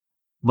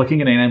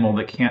looking at an animal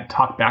that can't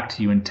talk back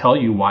to you and tell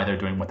you why they're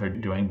doing what they're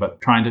doing, but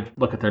trying to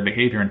look at their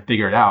behavior and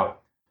figure it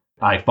out,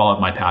 I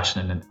followed my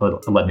passion and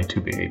it led me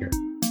to behavior.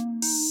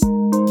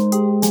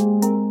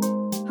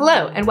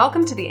 Hello, and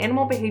welcome to the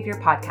Animal Behavior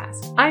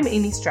Podcast. I'm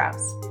Amy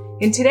Strauss.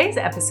 In today's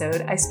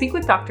episode, I speak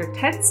with Dr.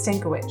 Ted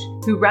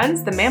Stankowich, who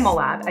runs the Mammal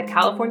Lab at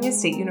California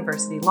State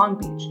University, Long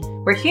Beach,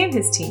 where he and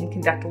his team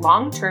conduct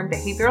long-term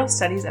behavioral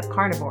studies of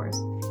carnivores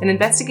and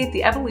investigate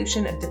the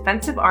evolution of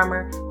defensive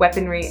armor,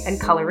 weaponry,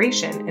 and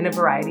coloration in a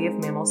variety of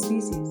mammal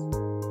species.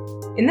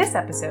 In this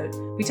episode,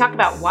 we talk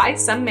about why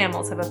some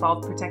mammals have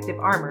evolved protective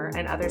armor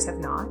and others have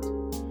not,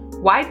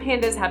 why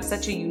pandas have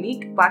such a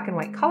unique black and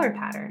white color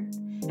pattern,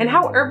 and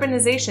how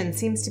urbanization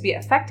seems to be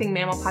affecting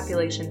mammal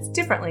populations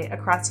differently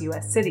across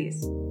U.S.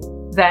 cities.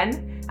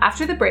 Then,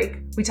 after the break,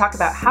 we talk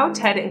about how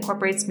Ted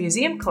incorporates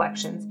museum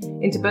collections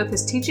into both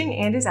his teaching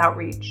and his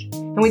outreach,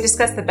 and we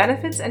discuss the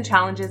benefits and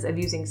challenges of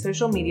using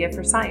social media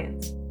for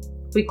science.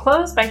 We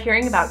close by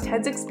hearing about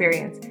Ted's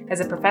experience as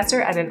a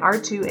professor at an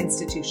R2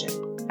 institution.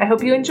 I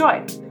hope you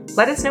enjoy.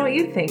 Let us know what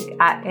you think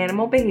at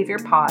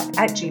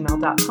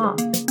animalbehaviorpod@gmail.com.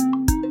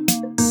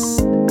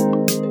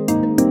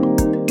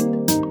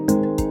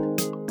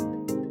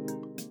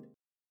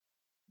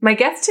 My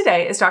guest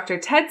today is Dr.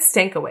 Ted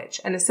Stankowich,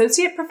 an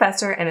associate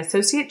professor and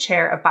associate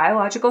chair of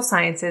biological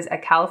sciences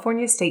at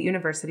California State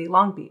University,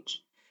 Long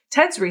Beach.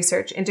 Ted's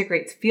research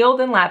integrates field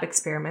and lab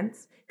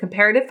experiments,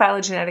 comparative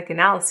phylogenetic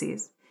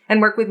analyses,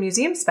 and work with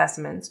museum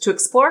specimens to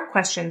explore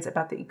questions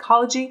about the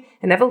ecology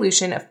and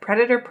evolution of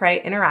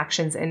predator-prey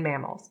interactions in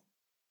mammals.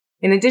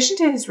 In addition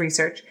to his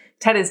research,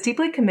 Ted is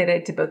deeply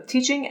committed to both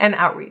teaching and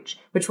outreach,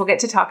 which we'll get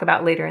to talk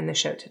about later in the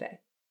show today.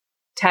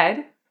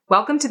 Ted,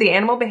 welcome to the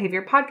Animal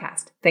Behavior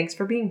Podcast. Thanks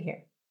for being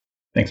here.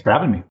 Thanks for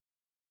having me.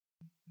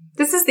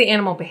 This is the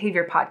Animal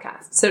Behavior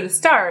Podcast. So to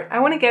start, I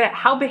want to get at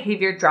how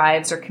behavior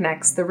drives or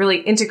connects the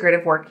really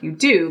integrative work you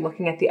do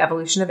looking at the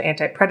evolution of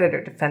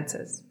anti-predator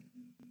defenses.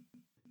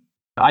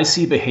 I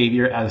see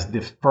behavior as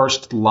the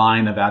first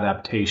line of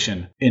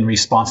adaptation in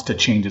response to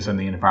changes in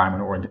the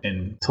environment or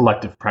in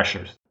selective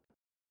pressures.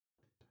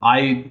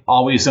 I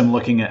always am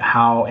looking at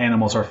how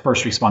animals are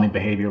first responding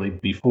behaviorally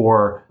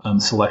before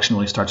selection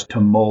really starts to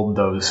mold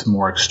those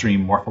more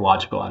extreme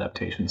morphological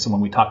adaptations. So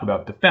when we talk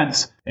about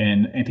defense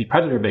and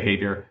anti-predator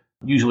behavior,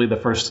 usually the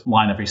first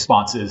line of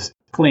response is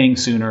fleeing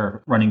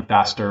sooner, running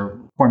faster,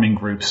 forming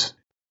groups.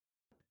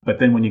 But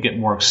then when you get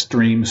more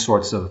extreme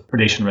sorts of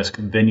predation risk,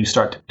 then you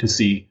start to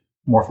see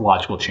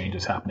morphological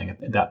changes happening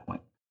at that point.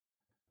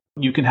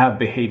 You can have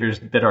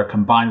behaviors that are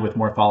combined with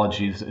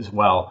morphologies as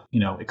well,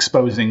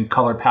 exposing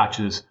color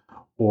patches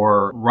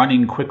or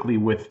running quickly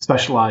with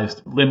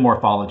specialized limb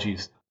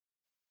morphologies.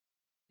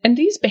 And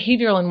these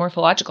behavioral and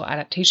morphological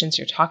adaptations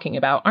you're talking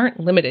about aren't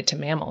limited to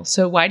mammals.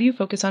 So why do you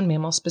focus on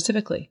mammals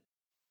specifically?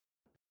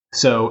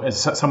 So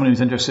as someone who's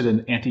interested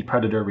in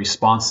anti-predator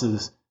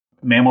responses,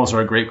 mammals are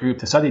a great group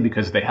to study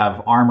because they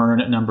have armor in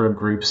a number of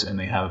groups and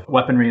they have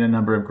weaponry in a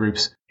number of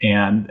groups.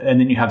 And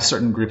then you have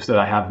certain groups that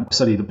I have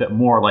studied a bit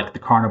more, like the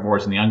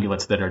carnivores and the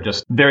ungulates, that are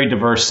just very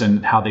diverse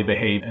in how they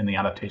behave and the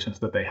adaptations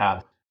that they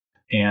have.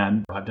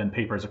 And I've done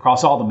papers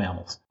across all the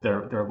mammals.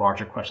 There are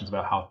larger questions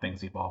about how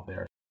things evolve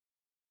there.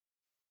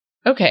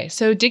 Okay,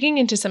 so digging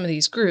into some of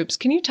these groups,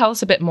 can you tell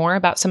us a bit more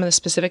about some of the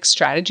specific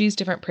strategies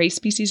different prey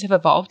species have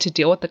evolved to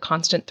deal with the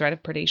constant threat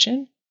of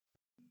predation?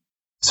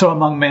 So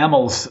among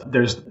mammals,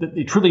 there's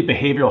the truly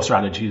behavioral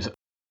strategies: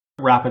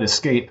 rapid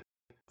escape,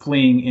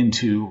 fleeing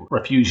into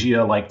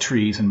refugia like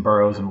trees and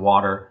burrows and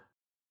water,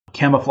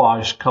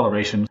 camouflage,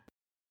 coloration,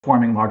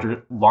 forming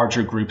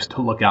larger groups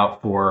to look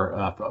out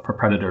for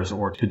predators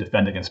or to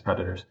defend against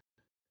predators.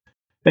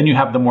 Then you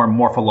have the more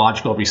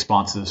morphological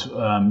responses,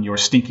 your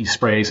stinky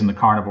sprays in the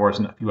carnivores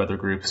and a few other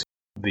groups.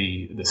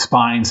 The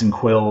spines and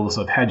quills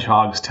of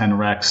hedgehogs,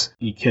 tenrecs,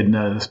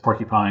 echidnas,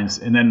 porcupines,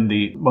 and then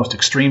the most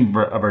extreme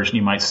version,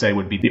 you might say,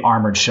 would be the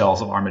armored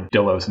shells of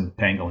armadillos and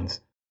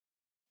pangolins.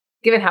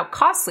 Given how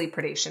costly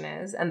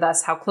predation is, and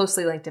thus how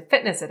closely linked to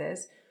fitness it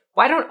is,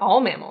 why don't all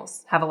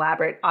mammals have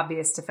elaborate,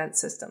 obvious defense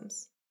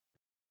systems?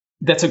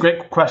 That's a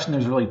great question.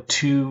 There's really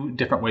two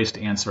different ways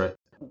to answer it.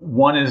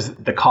 One is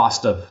the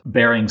cost of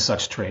bearing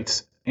such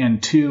traits.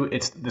 And two,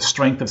 it's the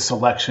strength of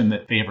selection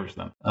that favors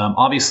them.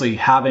 Obviously,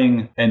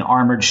 having an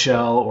armored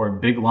shell or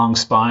big, long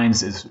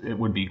spines it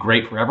would be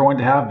great for everyone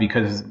to have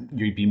because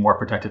you'd be more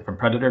protected from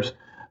predators.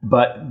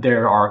 But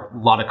there are a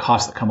lot of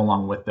costs that come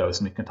along with those,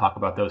 and we can talk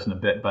about those in a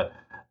bit. But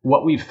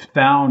what we've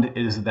found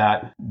is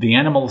that the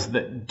animals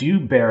that do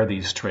bear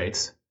these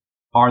traits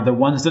are the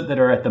ones that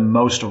are at the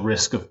most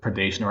risk of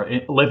predation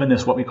or live in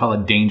this what we call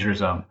a danger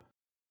zone.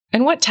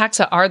 And what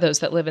taxa are those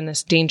that live in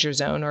this danger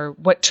zone, or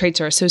what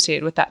traits are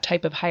associated with that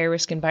type of higher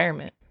risk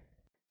environment?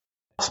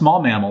 Small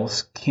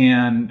mammals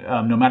can,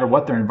 no matter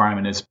what their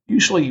environment is,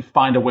 usually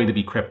find a way to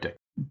be cryptic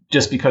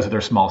just because of their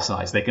small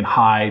size. They can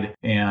hide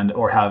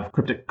or have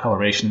cryptic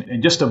coloration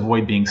and just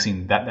avoid being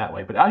seen that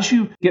way. But as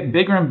you get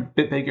bigger and a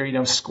bit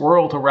bigger,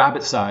 squirrel to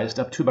rabbit sized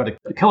up to about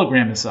a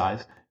kilogram in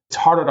size, it's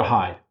harder to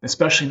hide,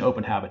 especially in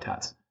open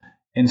habitats.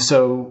 And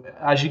so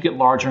as you get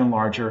larger and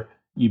larger,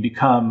 you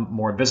become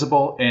more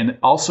visible and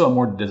also a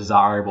more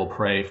desirable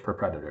prey for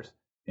predators.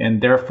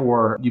 And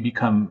therefore, you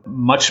become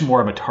much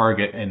more of a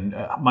target and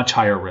much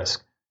higher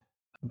risk.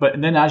 But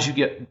then as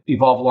you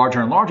evolve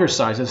larger and larger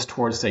sizes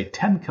towards, say,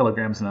 10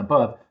 kilograms and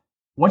above,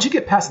 once you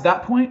get past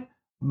that point,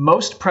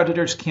 most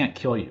predators can't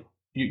kill you.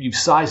 You've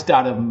sized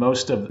out of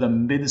most of the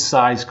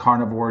mid-sized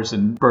carnivores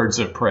and birds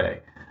of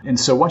prey. And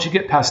so once you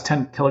get past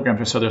 10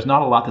 kilograms or so, there's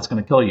not a lot that's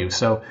going to kill you.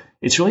 So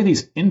it's really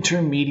these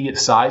intermediate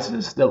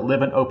sizes that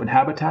live in open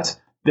habitats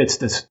that's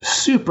this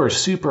super,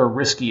 super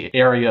risky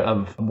area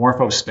of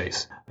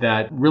morphospace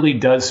that really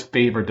does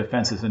favor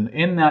defenses. And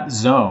in that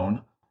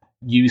zone,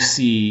 you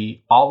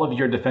see all of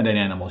your defended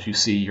animals. You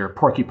see your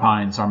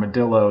porcupines,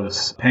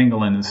 armadillos,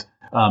 pangolins,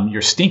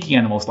 your stinky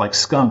animals like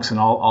skunks and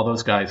all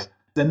those guys.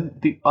 Then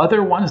the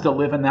other ones that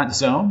live in that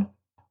zone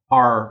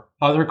are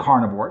other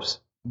carnivores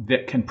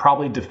that can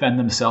probably defend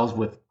themselves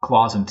with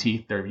claws and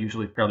teeth. They're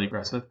usually fairly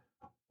aggressive.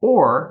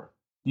 Or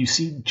you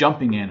see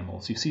jumping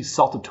animals. You see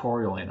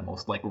saltatorial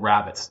animals like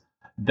rabbits.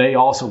 They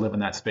also live in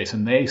that space,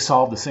 and they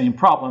solve the same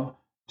problem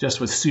just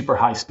with super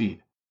high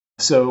speed.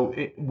 So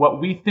what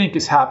we think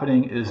is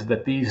happening is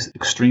that these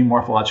extreme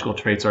morphological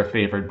traits are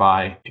favored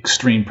by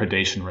extreme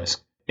predation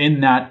risk.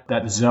 In that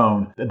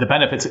zone, the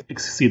benefits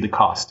exceed the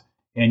cost.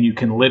 And you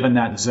can live in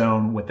that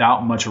zone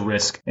without much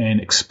risk and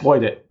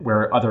exploit it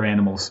where other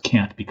animals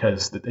can't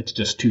because it's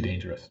just too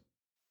dangerous.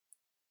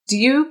 Do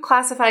you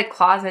classify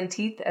claws and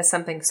teeth as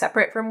something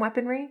separate from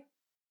weaponry?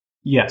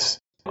 Yes.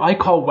 I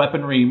call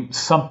weaponry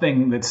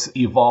something that's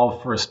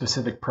evolved for a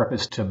specific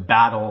purpose to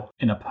battle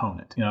an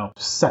opponent,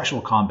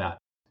 sexual combat.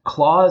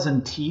 Claws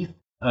and teeth,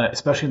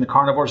 especially in the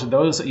carnivores,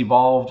 those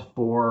evolved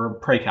for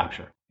prey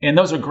capture. And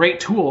those are great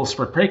tools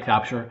for prey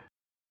capture,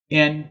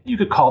 and you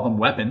could call them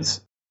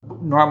weapons.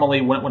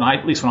 Normally, when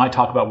I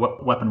talk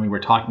about weaponry, we're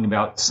talking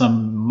about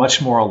some much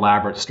more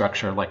elaborate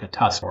structure like a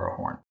tusk or a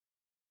horn.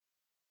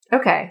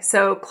 Okay,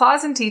 so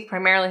claws and teeth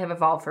primarily have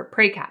evolved for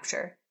prey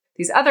capture.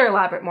 These other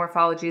elaborate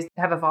morphologies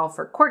have evolved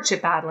for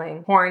courtship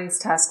battling, horns,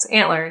 tusks,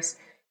 antlers.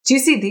 Do you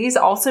see these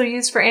also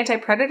used for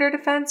anti-predator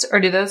defense,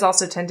 or do those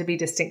also tend to be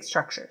distinct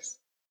structures?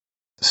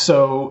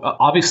 So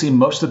obviously,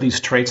 most of these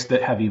traits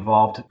that have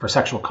evolved for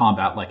sexual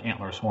combat, like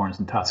antlers, horns,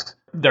 and tusks,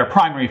 their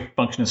primary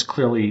function is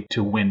clearly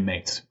to win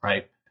mates,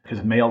 right?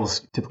 Because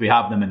males typically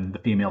have them and the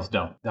females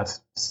don't.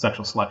 That's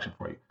sexual selection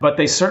for you. But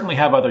they certainly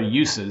have other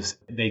uses.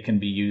 They can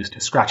be used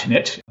to scratch an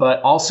itch,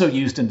 but also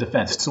used in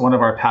defense. So one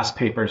of our past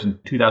papers in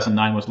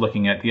 2009 was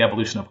looking at the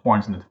evolution of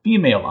horns in the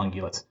female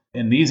ungulates.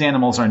 And these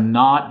animals are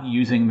not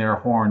using their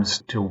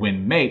horns to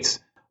win mates.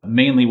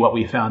 Mainly what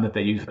we found that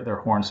they use their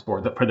horns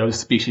for those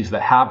species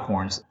that have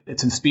horns.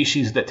 It's in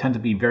species that tend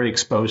to be very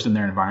exposed in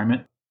their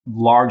environment,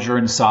 larger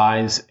in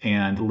size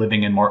and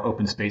living in more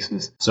open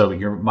spaces. So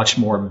you're much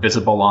more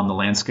visible on the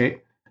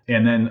landscape.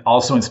 And then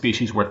also in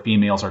species where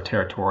females are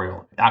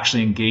territorial,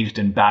 actually engaged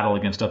in battle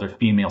against other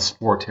females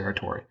for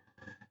territory.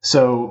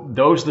 So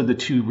those are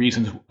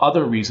the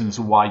other reasons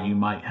why you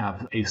might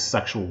have a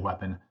sexual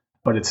weapon,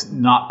 but it's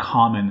not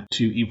common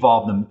to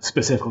evolve them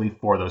specifically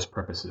for those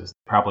purposes.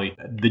 Probably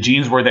the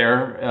genes were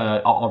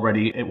there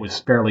already. It was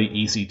fairly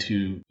easy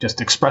to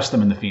just express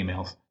them in the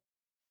females.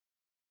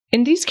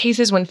 In these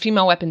cases, when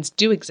female weapons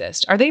do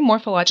exist, are they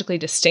morphologically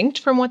distinct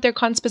from what their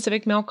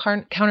conspecific male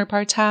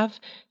counterparts have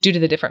due to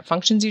the different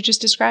functions you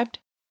just described?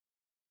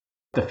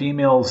 The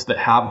females that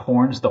have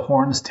horns, the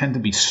horns tend to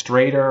be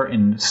straighter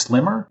and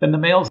slimmer than the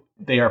males.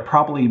 They are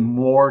probably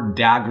more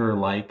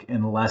dagger-like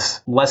and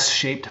less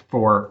shaped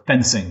for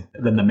fencing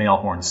than the male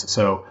horns.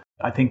 So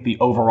I think the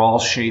overall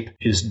shape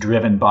is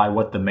driven by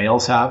what the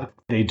males have.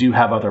 They do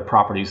have other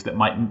properties that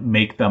might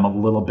make them a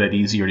little bit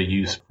easier to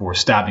use for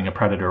stabbing a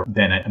predator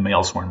than a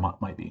male's horn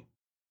might be.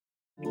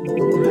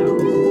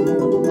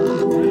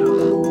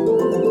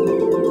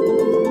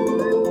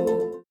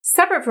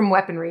 Separate from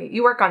weaponry,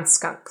 you work on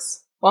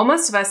skunks. While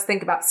most of us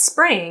think about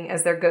spraying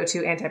as their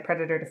go-to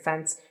anti-predator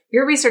defense,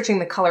 you're researching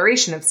the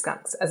coloration of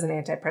skunks as an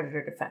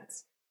anti-predator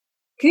defense.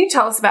 Can you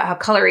tell us about how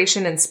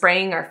coloration and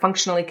spraying are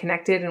functionally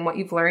connected and what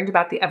you've learned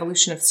about the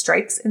evolution of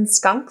stripes in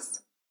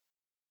skunks?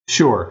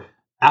 Sure.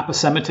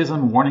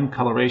 Aposematism, warning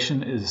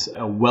coloration, is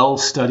a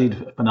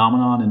well-studied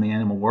phenomenon in the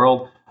animal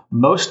world.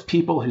 Most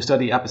people who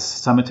study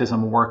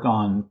aposematism work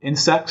on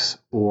insects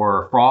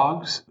or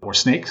frogs or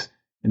snakes.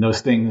 And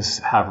those things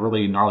have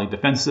really gnarly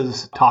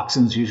defenses,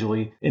 toxins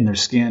usually in their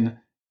skin,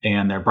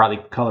 and they're brightly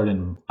colored,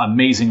 and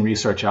amazing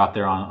research out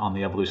there on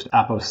the evolution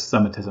of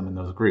aposematism in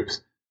those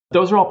groups.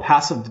 Those are all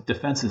passive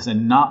defenses,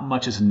 and not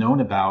much is known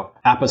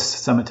about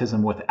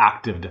aposematism with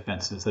active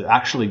defenses that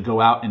actually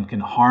go out and can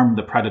harm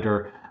the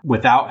predator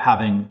without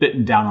having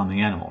bitten down on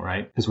the animal,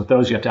 right? Because with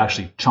those, you have to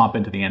actually chomp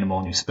into the animal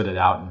and you spit it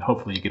out, and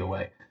hopefully you get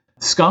away.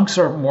 Skunks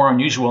are more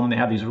unusual, and they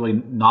have these really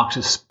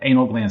noxious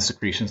anal gland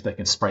secretions that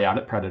can spray out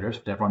at predators,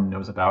 which everyone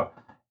knows about.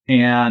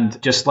 And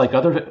just like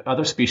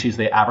other species,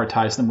 they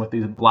advertise them with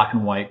these black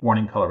and white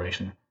warning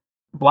coloration.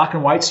 Black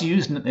and white's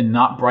used in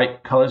not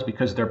bright colors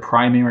because their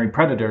primary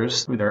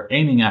predators, who they're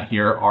aiming at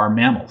here, are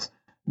mammals.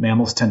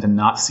 Mammals tend to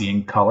not see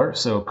in color,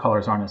 so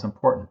colors aren't as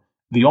important.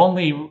 The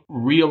only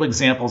real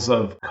examples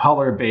of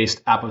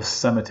color-based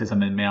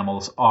aposematism in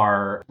mammals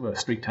are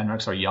streaked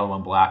tenrecs are yellow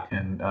and black,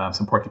 and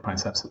some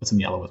porcupines have some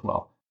yellow as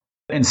well.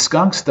 In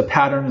skunks, the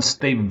patterns,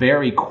 they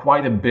vary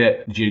quite a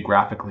bit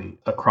geographically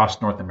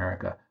across North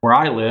America. Where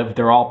I live,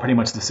 they're all pretty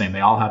much the same. They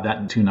all have that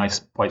in two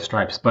nice white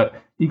stripes. But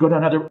you go to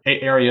another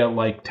area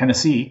like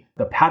Tennessee,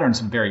 the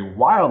patterns vary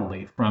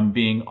wildly from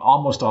being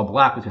almost all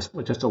black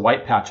with just a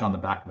white patch on the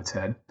back of its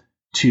head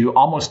to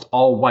almost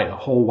all white, a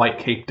whole white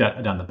cape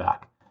down the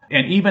back.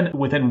 And even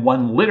within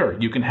one litter,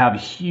 you can have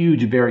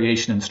huge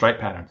variation in stripe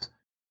patterns.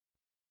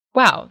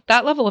 Wow,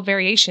 that level of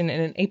variation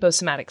in an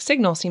aposematic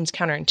signal seems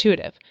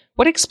counterintuitive.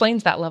 What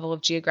explains that level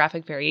of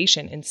geographic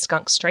variation in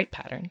skunk stripe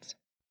patterns?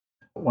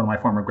 One of my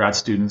former grad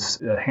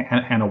students,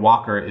 Hannah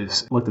Walker,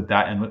 looked at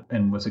that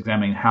and was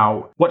examining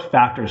what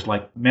factors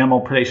like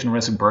mammal predation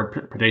risk,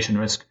 bird predation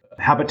risk,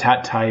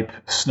 habitat type,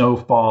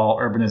 snowfall,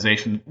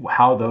 urbanization,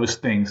 how those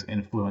things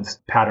influence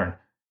pattern.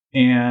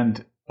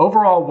 And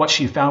overall, what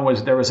she found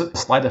was there was a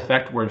slight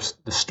effect where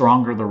the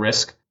stronger the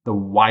risk, the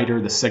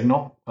wider the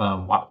signal,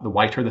 the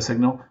whiter the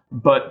signal.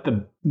 But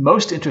the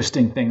most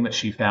interesting thing that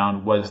she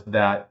found was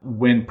that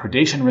when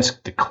predation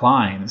risk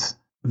declines,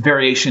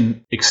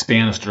 variation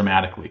expands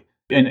dramatically.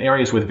 In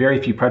areas with very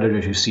few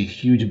predators, you see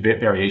huge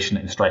variation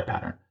in stripe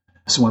pattern.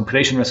 So when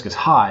predation risk is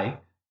high,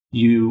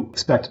 you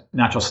expect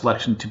natural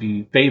selection to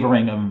be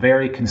favoring a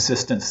very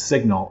consistent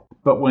signal.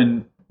 But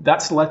when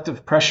that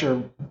selective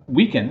pressure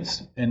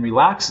weakens and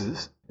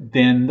relaxes,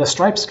 then the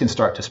stripes can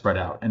start to spread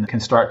out and can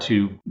start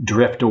to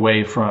drift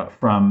away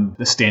from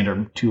the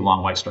standard two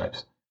long white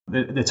stripes.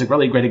 It's a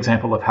really great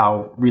example of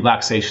how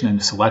relaxation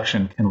and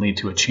selection can lead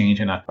to a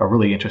change in a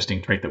really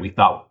interesting trait that we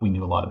thought we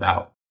knew a lot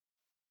about.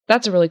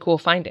 That's a really cool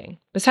finding.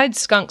 Besides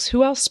skunks,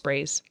 who else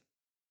sprays?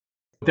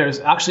 There's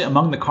actually,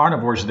 among the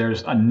carnivores,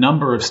 there's a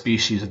number of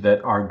species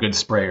that are good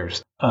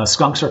sprayers.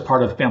 Skunks are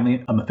part of the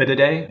family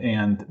Amphibidae,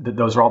 and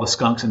those are all the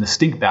skunks and the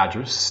stink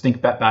badgers.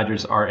 Stink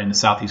badgers are in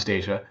Southeast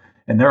Asia.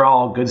 And they're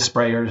all good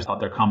sprayers.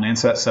 Their common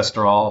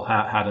ancestor all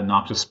had a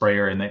noxious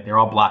sprayer, and they're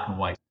all black and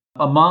white.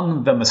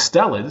 Among the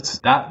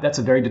mustelids, that's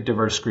a very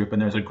diverse group,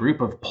 and there's a group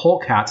of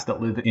polecats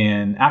that live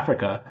in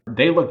Africa.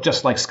 They look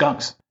just like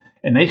skunks,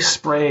 and they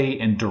spray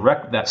and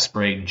direct that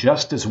spray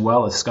just as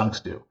well as skunks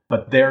do.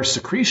 But their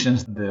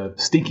secretions, the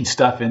stinky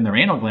stuff in their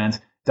anal glands,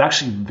 is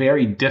actually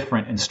very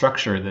different in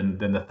structure than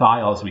the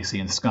thiols we see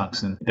in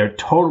skunks, and they're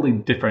totally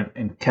different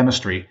in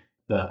chemistry.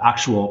 The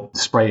actual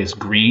spray is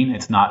green.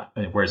 It's not,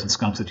 whereas in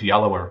skunks it's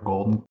yellow or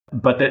golden.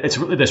 But it's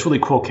really this really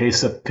cool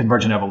case of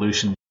convergent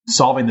evolution,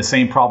 solving the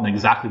same problem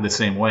exactly the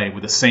same way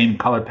with the same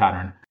color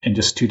pattern in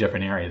just two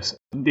different areas.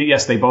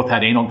 Yes, they both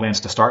had anal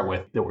glands to start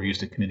with that were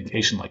used in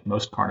communication, like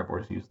most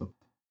carnivores use them.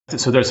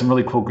 So there's some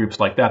really cool groups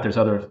like that. There's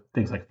other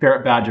things like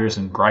ferret badgers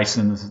and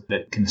grisons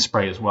that can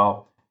spray as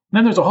well. And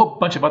then there's a whole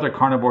bunch of other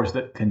carnivores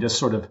that can just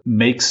sort of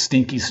make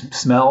stinky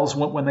smells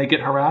when they get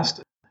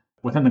harassed.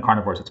 Within the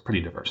carnivores, it's pretty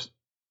diverse.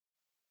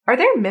 Are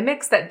there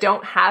mimics that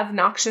don't have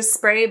noxious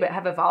spray but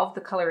have evolved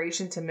the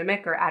coloration to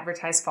mimic or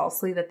advertise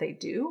falsely that they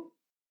do?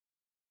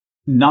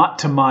 Not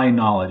to my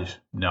knowledge,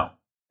 no.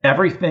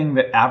 Everything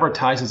that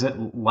advertises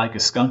it like a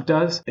skunk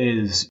does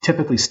is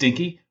typically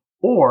stinky,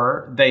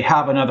 or they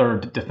have another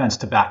defense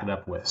to back it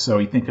up with. So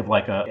you think of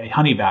like a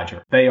honey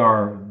badger. They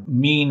are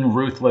mean,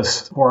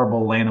 ruthless,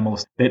 horrible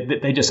animals.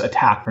 They just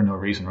attack for no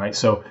reason, right?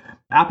 So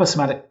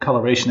aposematic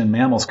coloration in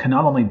mammals can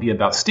not only be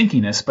about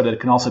stinkiness, but it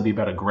can also be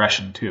about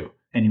aggression too.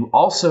 And you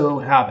also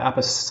have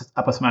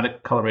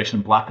aposematic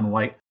coloration black and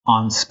white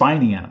on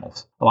spiny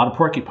animals. A lot of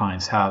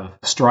porcupines have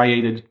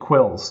striated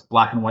quills,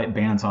 black and white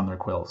bands on their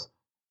quills.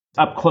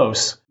 Up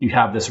close, you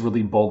have this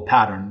really bold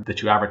pattern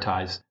that you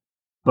advertise,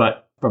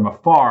 but from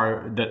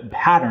afar, the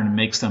pattern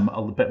makes them a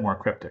little bit more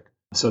cryptic.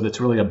 So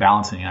that's really a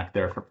balancing act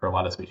there for a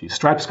lot of species.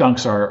 Striped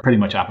skunks are pretty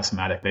much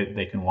aposematic.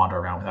 They can wander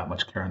around without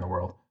much care in the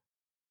world.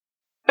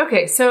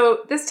 Okay, so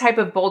this type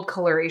of bold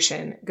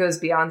coloration goes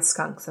beyond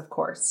skunks, of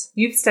course.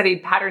 You've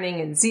studied patterning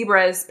in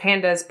zebras,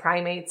 pandas,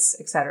 primates,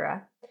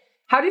 etc.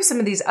 How do some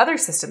of these other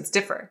systems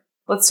differ?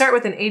 Let's start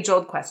with an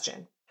age-old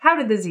question. How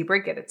did the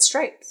zebra get its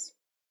stripes?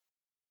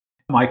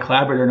 My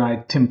collaborator and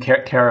I, Tim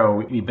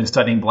Caro, we've been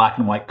studying black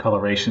and white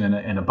coloration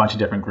in a bunch of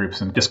different groups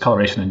and just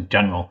coloration in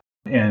general.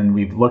 And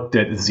we've looked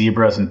at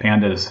zebras and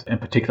pandas in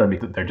particular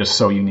because they're just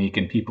so unique,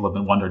 and people have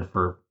been wondered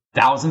for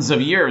thousands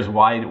of years,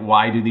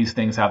 why do these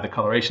things have the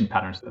coloration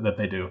patterns that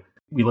they do?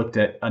 We looked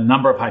at a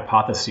number of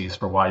hypotheses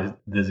for why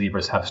the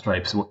zebras have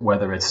stripes,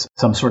 whether it's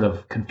some sort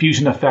of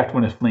confusion effect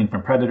when it's fleeing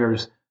from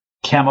predators,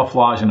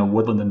 camouflage in a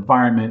woodland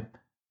environment,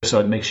 so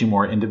it makes you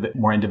more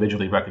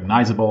individually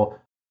recognizable,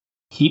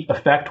 heat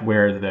effect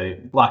where the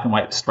black and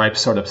white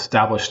stripes sort of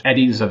establish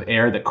eddies of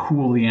air that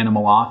cool the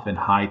animal off in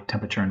high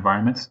temperature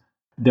environments.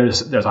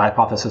 There's a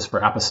hypothesis for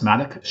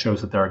aposematic. It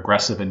shows that they're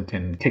aggressive and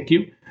can kick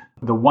you.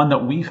 The one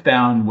that we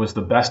found was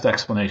the best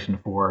explanation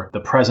for the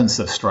presence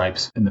of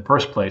stripes in the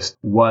first place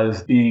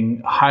was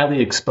being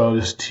highly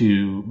exposed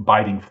to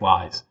biting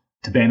flies,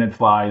 tabanid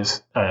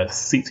flies,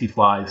 tsetse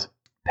flies,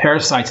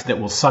 parasites that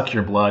will suck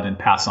your blood and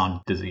pass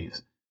on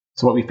disease.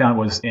 So what we found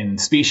was in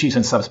species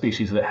and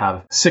subspecies that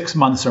have 6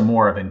 months or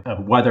more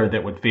of weather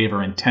that would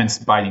favor intense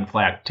biting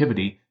fly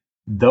activity,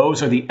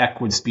 those are the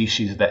equid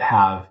species that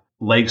have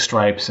leg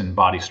stripes and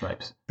body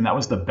stripes. And that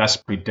was the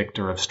best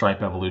predictor of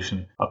stripe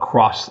evolution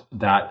across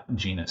that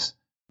genus.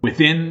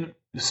 Within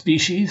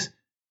species,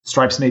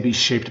 stripes may be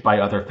shaped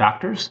by other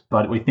factors,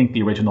 but we think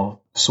the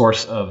original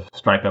source of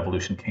stripe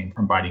evolution came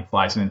from biting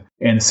flies.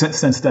 And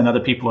since then,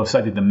 other people have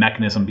studied the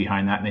mechanism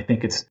behind that, and they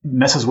think it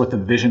messes with the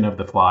vision of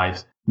the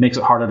flies, makes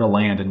it harder to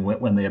land, and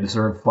when they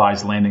observe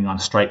flies landing on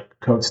striped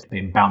coats,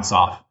 they bounce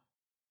off.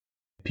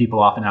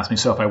 People often ask me,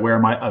 so if I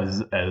wear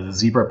a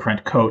zebra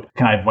print coat,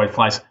 can I avoid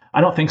flies?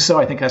 I don't think so.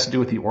 I think it has to do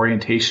with the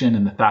orientation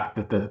and the fact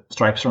that the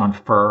stripes are on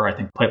fur, I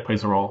think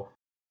plays a role.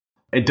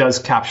 It does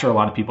capture a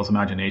lot of people's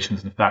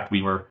imaginations. In fact,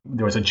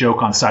 there was a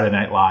joke on Saturday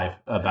Night Live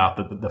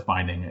about the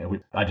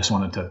finding. I just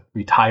wanted to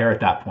retire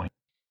at that point.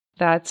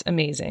 That's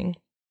amazing.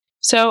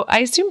 So I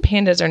assume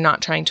pandas are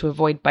not trying to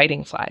avoid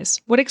biting flies.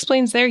 What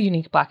explains their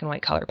unique black and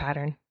white color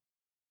pattern?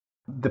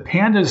 The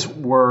pandas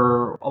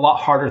were a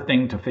lot harder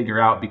thing to figure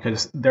out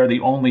because they're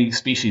the only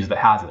species that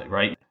has it,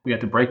 right? We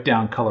had to break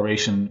down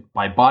coloration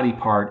by body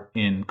part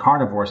in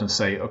carnivores and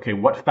say, okay,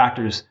 what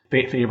factors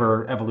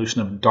favor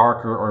evolution of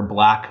darker or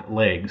black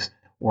legs,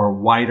 or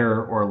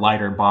whiter or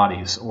lighter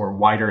bodies, or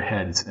wider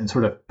heads, and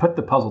sort of put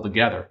the puzzle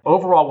together.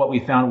 Overall, what we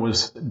found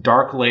was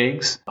dark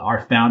legs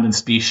are found in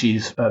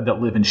species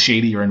that live in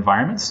shadier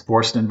environments,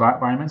 forested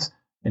environments,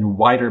 and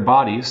wider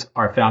bodies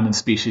are found in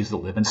species that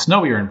live in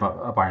snowier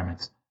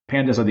environments.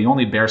 Pandas are the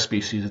only bear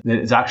species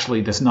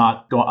that does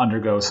not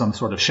undergo some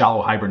sort of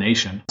shallow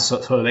hibernation.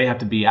 So they have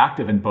to be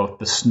active in both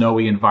the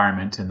snowy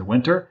environment in the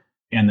winter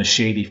and the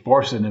shady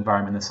forested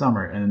environment in the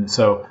summer. And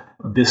so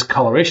this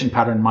coloration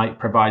pattern might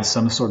provide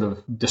some sort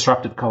of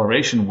disruptive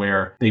coloration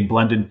where they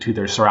blend into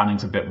their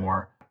surroundings a bit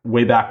more.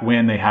 Way back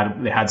when they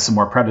had some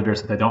more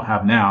predators that they don't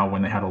have now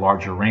when they had a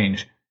larger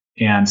range.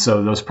 And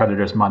so those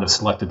predators might have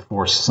selected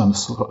for some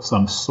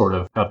sort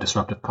of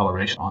disruptive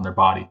coloration on their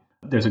body.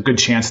 There's a good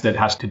chance that it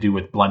has to do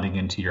with blending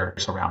into your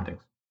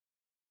surroundings.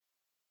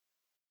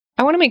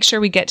 I want to make sure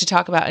we get to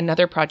talk about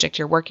another project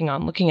you're working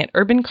on looking at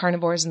urban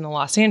carnivores in the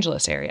Los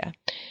Angeles area.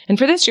 And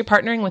for this, you're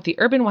partnering with the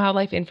Urban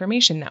Wildlife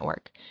Information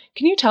Network.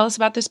 Can you tell us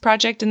about this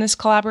project and this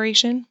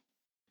collaboration?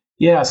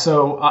 Yeah,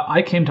 so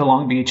I came to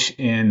Long Beach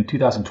in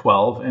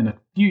 2012, and a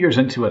few years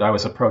into it, I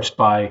was approached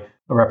by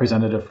a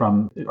representative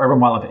from the Urban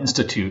Wildlife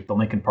Institute, the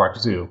Lincoln Park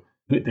Zoo.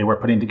 They were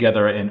putting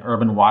together an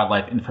Urban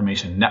Wildlife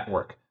Information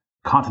Network,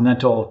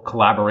 continental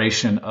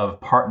collaboration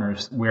of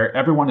partners where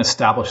everyone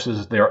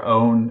establishes their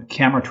own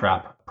camera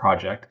trap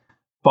project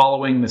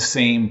following the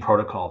same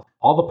protocol.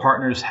 All the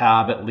partners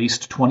have at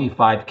least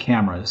 25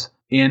 cameras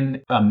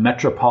in a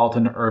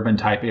metropolitan urban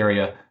type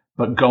area,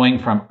 but going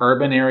from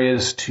urban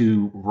areas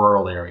to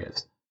rural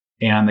areas.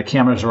 And the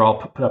cameras are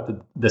all put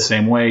up the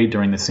same way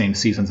during the same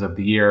seasons of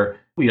the year.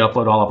 We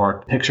upload all of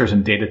our pictures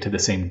and data to the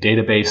same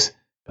database.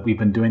 We've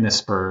been doing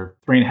this for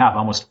 3.5,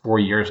 almost 4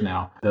 years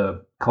now.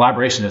 The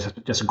collaboration has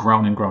just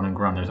grown and grown and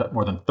grown. There's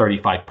more than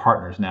 35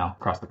 partners now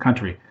across the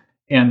country.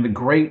 And the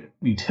great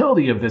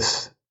utility of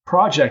this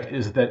project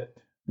is that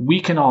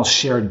we can all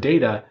share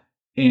data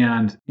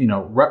and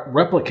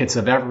replicates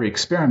of every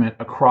experiment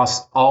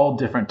across all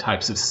different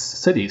types of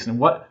cities. And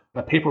what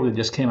a paper that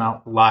just came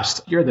out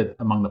last year that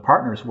among the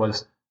partners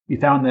was we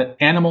found that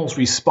animals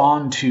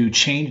respond to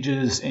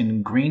changes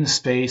in green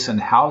space and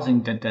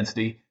housing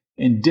density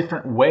in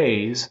different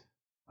ways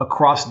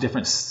across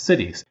different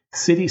cities.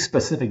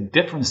 City-specific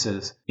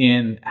differences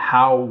in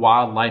how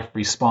wildlife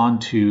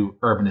respond to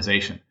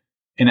urbanization.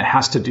 And it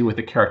has to do with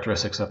the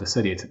characteristics of the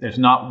city. There's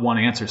not one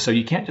answer. So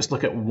you can't just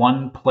look at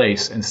one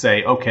place and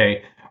say,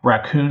 okay,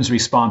 raccoons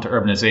respond to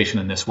urbanization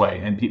in this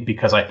way, and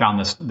because I found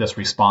this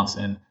response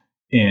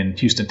in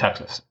Houston,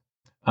 Texas.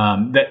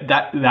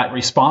 That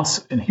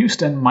response in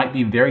Houston might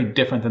be very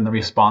different than the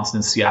response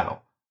in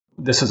Seattle.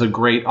 This is a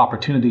great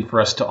opportunity for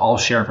us to all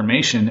share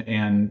information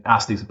and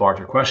ask these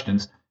larger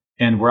questions.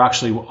 And we're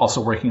actually also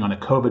working on a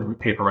COVID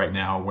paper right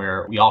now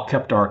where we all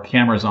kept our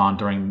cameras on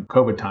during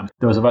COVID times.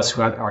 Those of us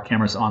who had our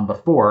cameras on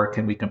before,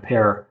 can we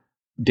compare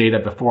data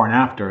before and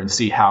after and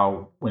see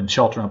how, when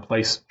shelter in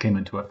place came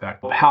into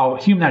effect, how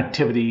human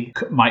activity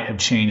might have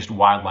changed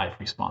wildlife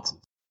responses.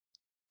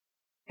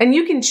 And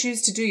you can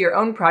choose to do your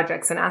own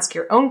projects and ask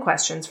your own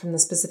questions from the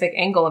specific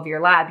angle of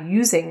your lab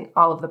using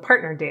all of the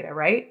partner data,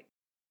 right?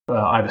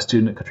 I have a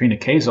student, Katrina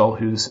Kazel,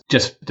 who's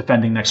just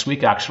defending next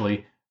week,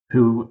 actually,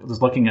 who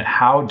was looking at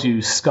how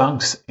do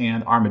skunks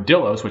and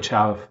armadillos, which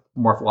have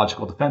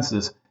morphological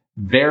defenses,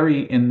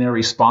 vary in their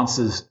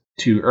responses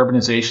to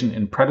urbanization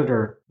in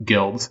predator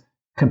guilds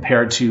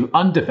compared to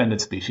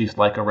undefended species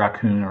like a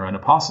raccoon or an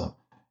opossum.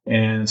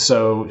 And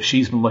so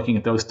she's been looking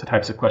at those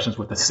types of questions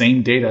with the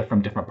same data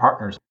from different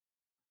partners.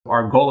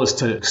 Our goal is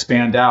to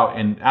expand out,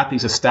 and at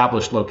these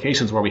established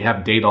locations where we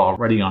have data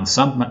already on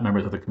some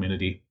members of the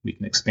community, we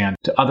can expand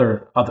to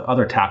other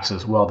taxa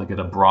as well to get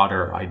a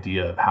broader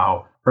idea of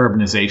how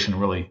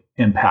urbanization really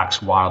impacts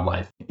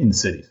wildlife in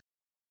cities.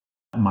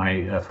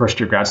 My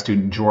first-year grad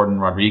student, Jordan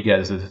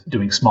Rodriguez, is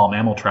doing small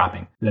mammal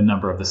trapping at a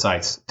number of the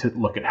sites to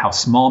look at how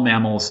small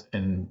mammals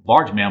and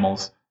large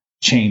mammals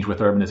change with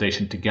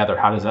urbanization together.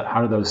 How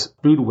do those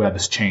food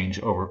webs change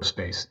over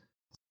space?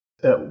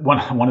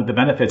 One of the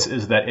benefits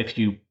is that if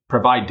you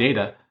provide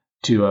data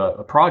to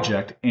a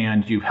project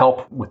and you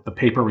help with the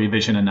paper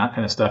revision and that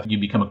kind of stuff, you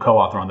become a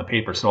co-author on the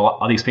paper. So a lot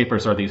of these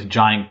papers are these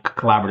giant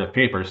collaborative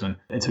papers, and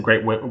it's a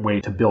great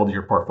way to build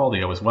your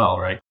portfolio as well,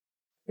 right?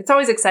 It's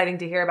always exciting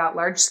to hear about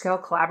large-scale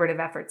collaborative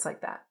efforts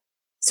like that.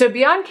 So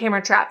beyond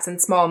camera traps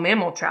and small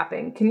mammal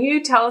trapping, can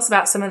you tell us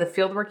about some of the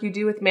fieldwork you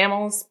do with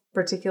mammals,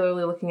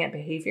 particularly looking at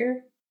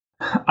behavior?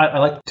 I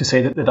like to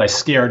say that I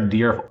scared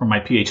deer for my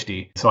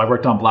PhD. So I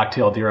worked on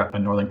black-tailed deer up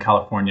in Northern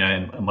California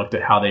and looked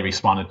at how they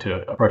responded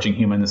to approaching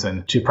humans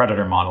and to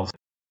predator models.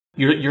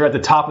 You're at the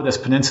top of this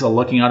peninsula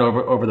looking out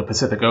over the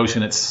Pacific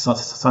Ocean. It's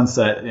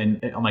sunset,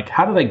 and I'm like,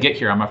 how did I get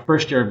here? I'm a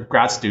first-year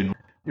grad student.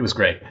 It was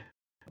great.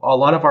 A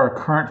lot of our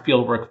current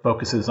fieldwork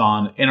focuses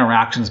on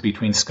interactions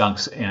between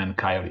skunks and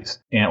coyotes,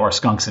 or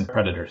skunks and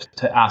predators,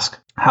 to ask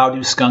how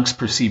do skunks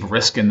perceive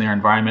risk in their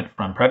environment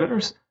from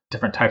predators,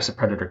 different types of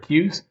predator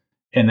cues,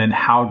 and then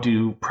how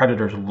do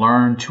predators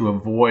learn to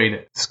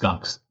avoid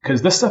skunks?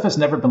 Because this stuff has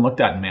never been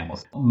looked at in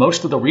mammals.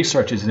 Most of the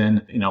research is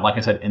in, like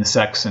I said,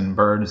 insects and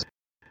birds.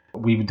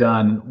 We've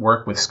done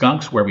work with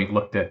skunks where we've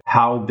looked at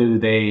how do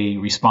they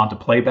respond to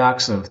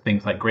playbacks of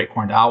things like great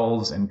horned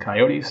owls and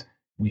coyotes.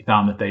 We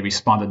found that they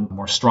responded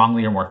more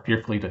strongly or more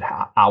fearfully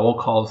to owl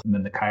calls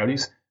than the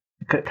coyotes.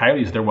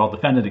 Coyotes, they're well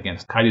defended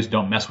against. Coyotes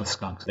don't mess with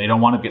skunks. They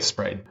don't want to get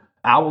sprayed.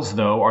 Owls,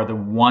 though, are the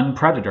one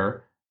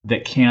predator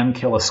that can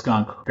kill a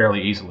skunk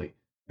fairly easily.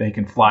 They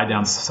can fly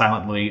down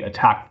silently,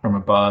 attack from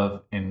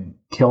above, and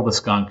kill the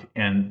skunk,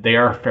 and they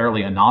are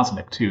fairly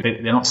anosmic, too.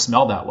 They don't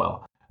smell that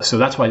well. So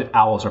that's why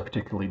owls are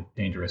particularly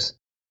dangerous.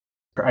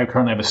 I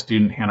currently have a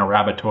student, Hannah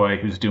Rabatoy,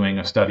 who's doing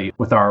a study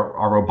with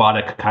our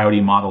robotic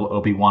coyote model,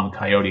 Obi-Wan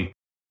Coyote.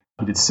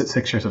 We did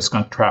 6 years of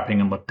skunk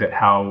trapping and looked at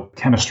how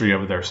chemistry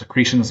of their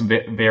secretions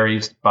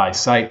varies by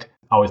site.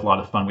 Always a lot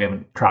of fun. We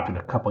haven't trapped in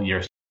a couple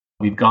years.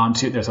 We've gone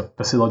to, there's a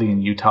facility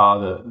in Utah,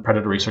 the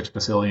Predator Research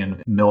Facility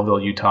in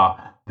Millville, Utah,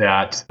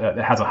 that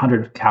has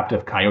 100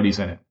 captive coyotes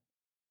in it.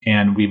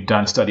 And we've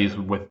done studies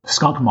with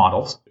skunk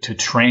models to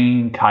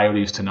train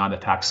coyotes to not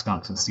attack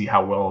skunks and see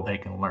how well they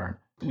can learn.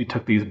 We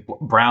took these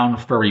brown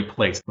furry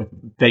plates with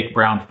fake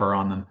brown fur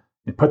on them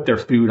and put their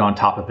food on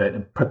top of it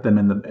and put them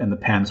in the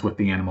pens with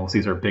the animals.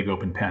 These are big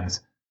open pens.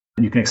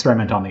 And you can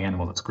experiment on the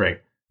animals. It's great.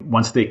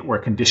 Once they were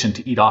conditioned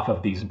to eat off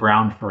of these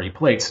brown furry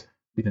plates,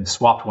 we then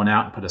swapped one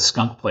out and put a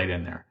skunk plate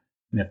in there.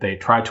 And if they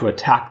tried to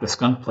attack the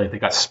skunk plate, they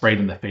got sprayed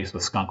in the face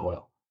with skunk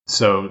oil.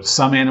 So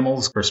some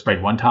animals were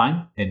sprayed one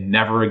time and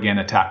never again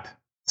attacked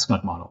the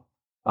skunk model.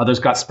 Others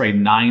got sprayed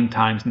 9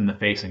 times in the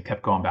face and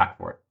kept going back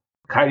for it.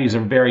 Coyotes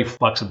are very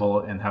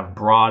flexible and have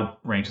broad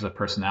ranges of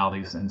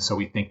personalities. And so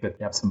we think that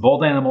we have some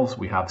bold animals,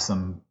 we have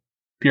some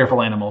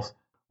fearful animals.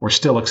 We're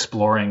still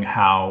exploring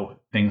how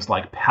things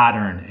like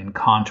pattern and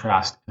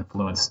contrast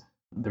influence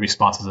the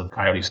responses of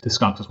coyotes to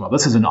skunks as well.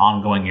 This is an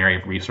ongoing area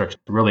of research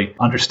to really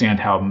understand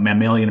how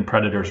mammalian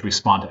predators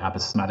respond to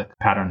aposematic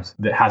patterns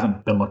that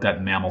hasn't been looked at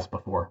in mammals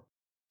before.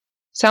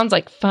 Sounds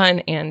like fun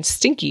and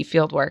stinky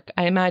fieldwork.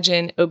 I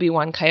imagine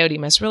Obi-Wan Coyote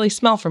must really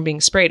smell from being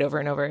sprayed over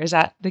and over. Is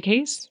that the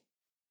case?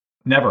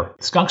 Never.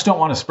 Skunks don't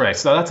want to spray,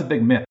 so that's a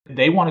big myth.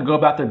 They want to go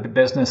about their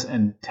business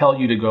and tell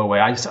you to go away.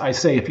 I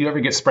say if you ever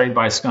get sprayed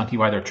by a skunk,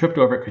 you either tripped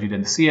over it because you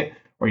didn't see it,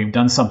 or you've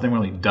done something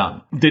really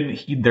dumb. Didn't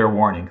heed their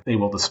warning. They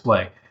will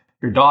display.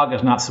 Your dog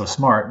is not so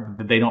smart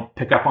that they don't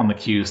pick up on the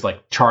cues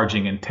like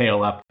charging and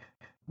tail up.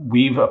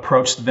 We've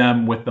approached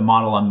them with the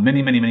model on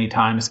many, many, many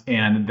times,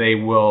 and they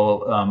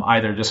will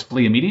either just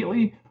flee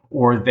immediately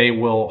or they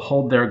will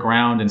hold their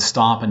ground and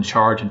stomp and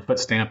charge and foot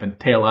stamp and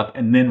tail up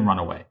and then run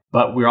away.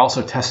 But we're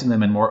also testing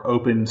them in more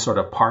open sort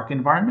of park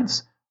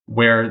environments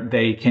where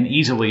they can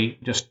easily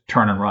just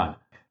turn and run.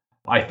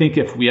 I think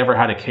if we ever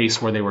had a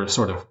case where they were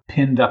sort of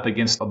pinned up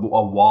against a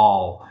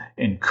wall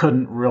and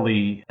couldn't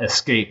really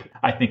escape,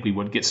 I think we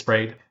would get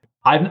sprayed.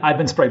 I've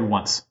been sprayed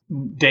once.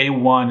 Day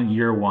 1,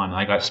 year 1,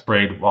 I got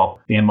sprayed while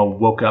the animal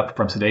woke up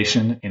from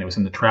sedation and it was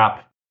in the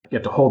trap. You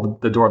have to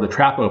hold the door of the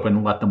trap open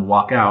and let them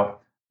walk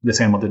out.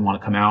 This animal didn't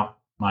want to come out.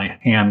 My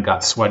hand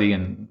got sweaty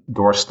and the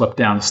door slipped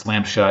down,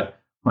 slammed shut.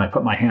 When I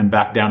put my hand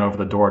back down over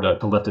the door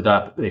to lift it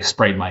up, they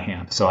sprayed my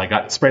hand. So I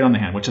got sprayed on the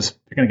hand, which is,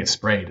 you're going to get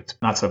sprayed. It's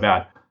not so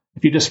bad.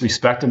 If you just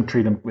respect them,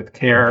 treat them with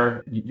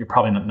care, you're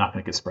probably not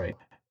going to get sprayed.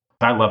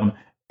 I love them.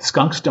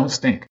 Skunks don't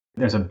stink.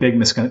 There's a big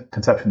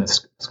misconception that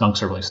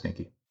skunks are really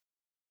stinky.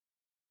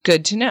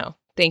 Good to know.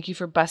 Thank you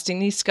for busting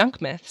these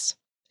skunk myths.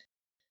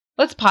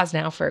 Let's pause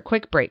now for a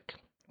quick break.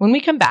 When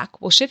we come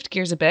back, we'll shift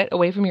gears a bit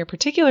away from your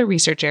particular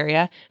research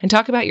area and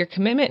talk about your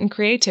commitment and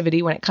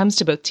creativity when it comes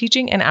to both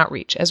teaching and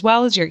outreach, as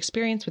well as your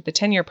experience with the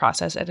tenure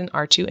process at an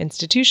R2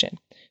 institution.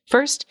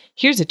 First,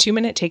 here's a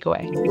 2-minute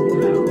takeaway.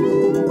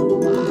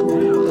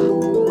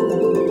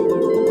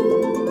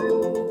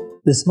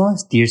 The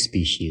smallest deer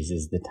species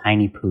is the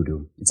tiny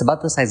poodoo. It's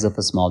about the size of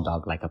a small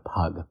dog, like a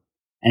pug.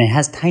 and it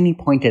has tiny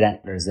pointed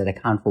antlers that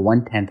account for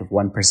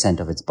 0.1%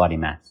 of its body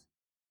mass.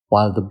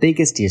 While the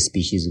biggest deer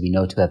species we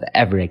know to have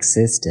ever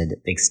existed,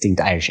 the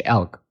extinct Irish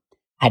elk,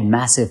 had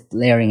massive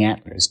flaring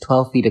antlers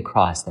 12 feet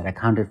across that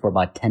accounted for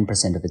about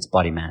 10% of its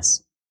body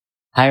mass.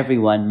 Hi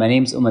everyone, my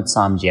name is Umad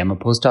Samji. I'm a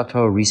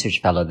postdoctoral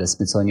research fellow at the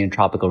Smithsonian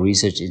Tropical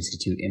Research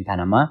Institute in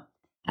Panama,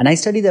 and I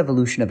study the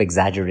evolution of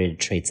exaggerated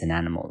traits in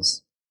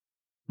animals.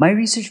 My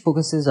research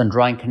focuses on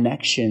drawing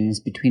connections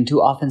between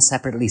two often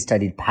separately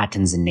studied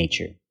patterns in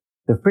nature.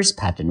 The first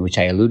pattern, which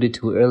I alluded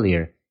to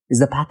earlier, is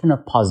the pattern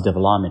of positive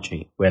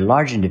allometry, where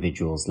large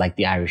individuals, like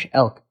the Irish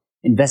elk,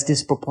 invest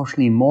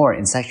disproportionately more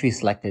in sexually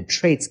selected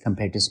traits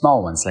compared to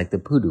small ones like the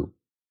poodoo.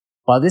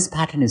 While this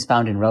pattern is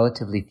found in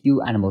relatively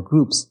few animal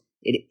groups,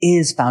 it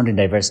is found in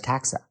diverse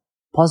taxa.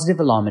 Positive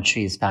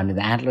allometry is found in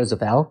the antlers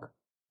of elk,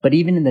 but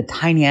even in the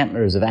tiny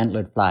antlers of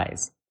antlered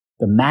flies,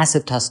 the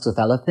massive tusks of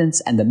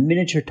elephants, and the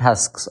miniature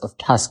tusks of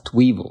tusked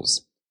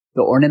weevils,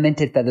 the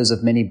ornamented feathers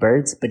of many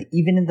birds, but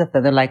even in the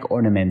feather-like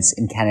ornaments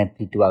in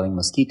canopy-dwelling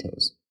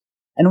mosquitoes.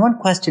 And one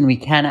question we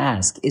can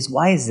ask is,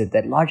 why is it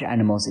that large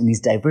animals in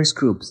these diverse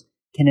groups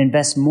can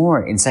invest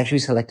more in sexually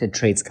selected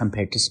traits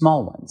compared to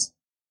small ones?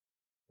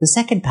 The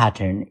second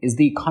pattern is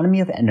the economy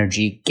of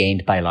energy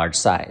gained by large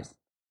size.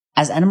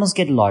 As animals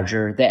get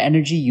larger, their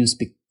energy use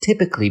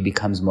typically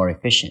becomes more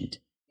efficient.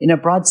 In a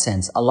broad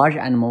sense, a large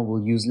animal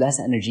will use less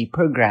energy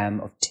per gram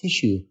of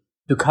tissue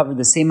to cover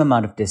the same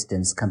amount of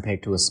distance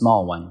compared to a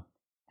small one,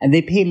 and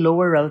they pay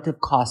lower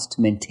relative cost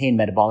to maintain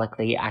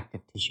metabolically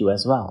active tissue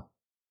as well.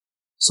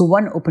 So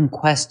one open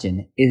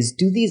question is,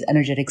 do these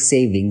energetic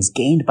savings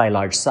gained by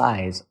large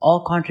size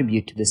all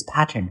contribute to this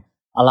pattern,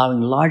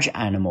 allowing large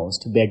animals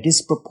to bear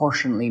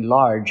disproportionately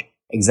large,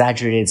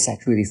 exaggerated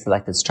sexually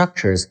selected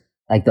structures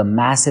like the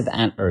massive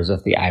antlers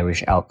of the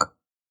Irish elk?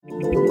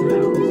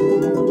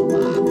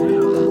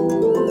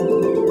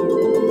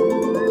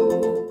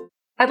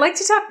 I'd like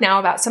to talk now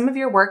about some of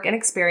your work and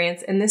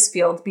experience in this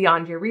field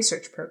beyond your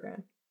research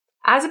program.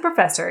 As a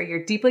professor,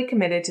 you're deeply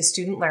committed to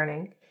student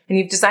learning, and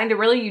you've designed a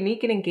really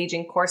unique and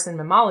engaging course in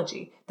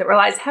mammalogy that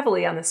relies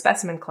heavily on the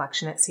specimen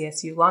collection at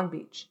CSU Long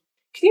Beach.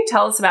 Can you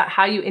tell us about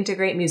how you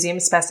integrate museum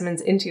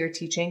specimens into your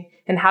teaching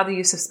and how the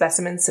use of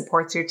specimens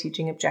supports your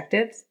teaching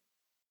objectives?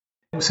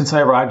 Since I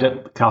arrived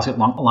at Cal State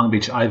Long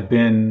Beach, I've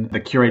been the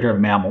curator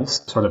of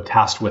mammals, sort of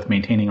tasked with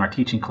maintaining our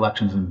teaching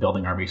collections and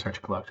building our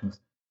research collections.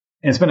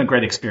 And it's been a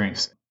great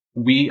experience.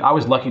 I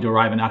was lucky to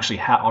arrive and actually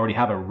already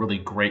have a really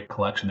great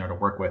collection there to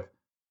work with.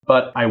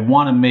 But I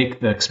want to make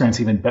the experience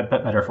even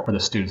better for the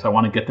students. I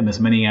want to get them as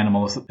many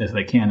animals as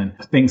they can and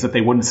things that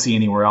they wouldn't see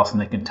anywhere else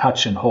and they can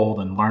touch and hold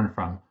and learn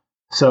from.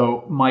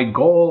 So my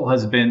goal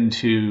has been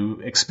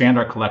to expand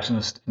our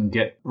collections and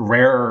get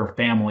rarer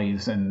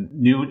families and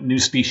new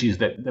species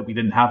that we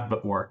didn't have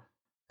before.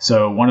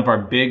 So one of our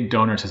big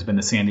donors has been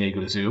the San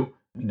Diego Zoo.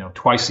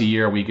 Twice a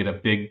year we get a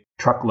big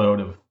truckload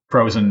of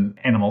frozen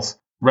animals: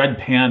 red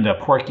panda,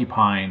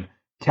 porcupine,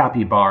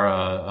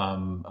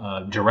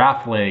 capybara,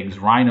 giraffe legs,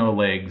 rhino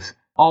legs,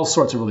 all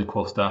sorts of really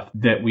cool stuff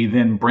that we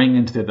then bring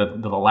into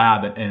the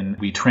lab, and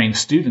we train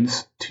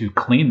students to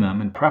clean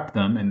them and prep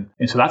them.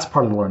 And so that's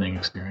part of the learning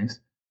experience.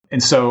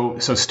 And so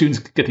students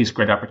get these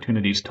great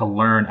opportunities to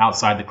learn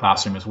outside the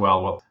classroom as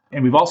well.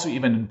 And we've also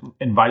even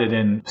invited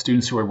in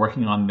students who are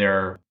working on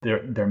their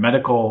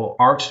medical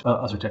art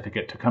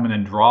certificate to come in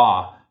and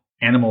draw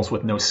animals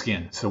with no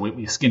skin. So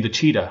we skinned a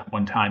cheetah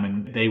one time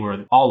and they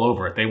were all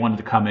over it. They wanted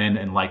to come in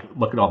and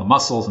look at all the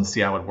muscles and see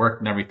how it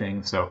worked and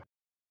everything. So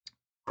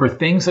for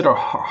things that are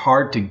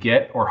hard to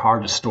get or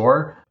hard to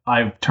store,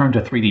 I've turned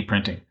to 3D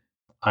printing.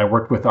 I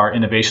worked with our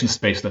innovation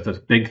space, that's a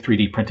big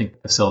 3D printing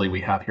facility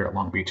we have here at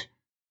Long Beach.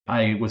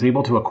 I was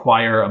able to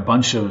acquire a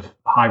bunch of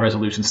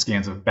high-resolution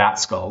scans of bat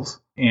skulls,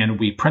 and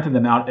we printed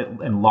them out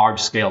in large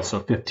scale,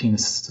 so 15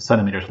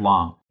 centimeters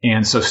long.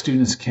 And so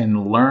students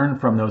can learn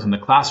from those in the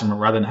classroom,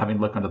 rather than having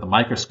to look under the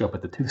microscope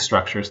at the tooth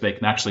structures. They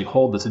can actually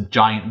hold this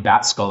giant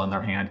bat skull in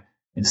their hand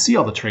and see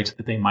all the traits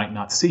that they might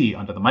not see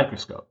under the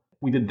microscope.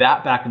 We did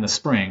that back in the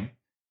spring.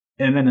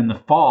 And then in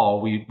the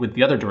fall, we went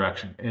the other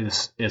direction,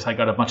 is I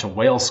got a bunch of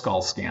whale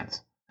skull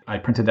scans. I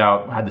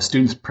had the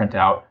students print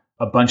out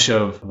a bunch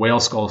of whale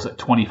skulls at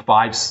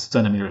 25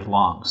 centimeters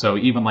long. So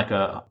even like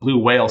a blue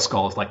whale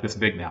skull is like this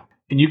big now.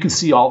 And you can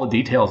see all the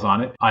details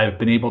on it. I've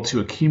been able to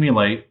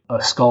accumulate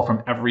a skull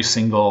from every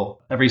single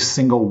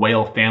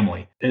whale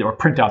family, or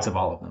printouts of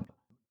all of them.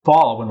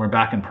 Fall, when we're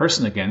back in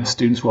person again,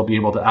 students will be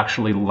able to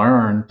actually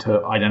learn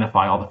to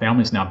identify all the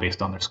families now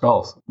based on their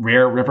skulls.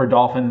 Rare river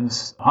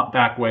dolphins,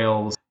 humpback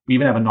whales, we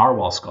even have a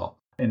narwhal skull.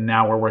 And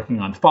now we're working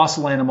on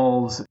fossil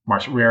animals,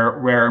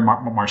 rare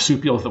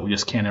marsupials that we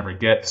just can't ever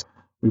get.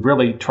 We've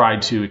really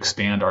tried to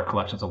expand our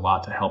collections a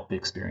lot to help the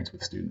experience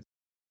with students.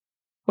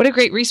 What a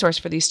great resource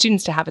for these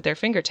students to have at their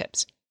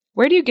fingertips.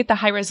 Where do you get the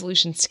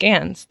high-resolution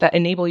scans that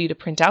enable you to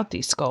print out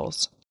these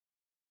skulls?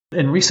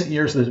 In recent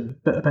years, there's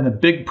been a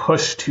big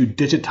push to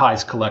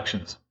digitize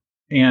collections.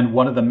 And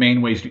one of the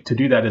main ways to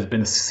do that has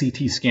been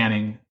CT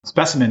scanning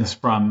specimens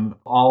from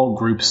all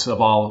groups of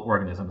all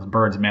organisms: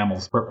 birds,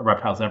 mammals,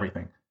 reptiles,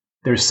 everything.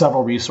 There's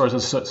several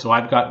resources. So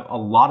I've got a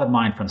lot of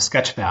mine from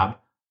Sketchfab,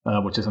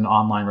 which is an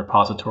online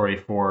repository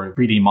for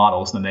 3D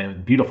models. And they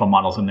have beautiful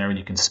models in there, and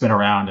you can spin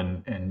around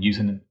and use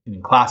them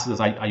in classes.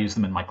 I use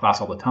them in my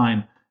class all the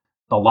time.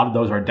 A lot of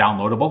those are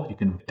downloadable. You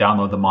can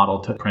download the model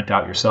to print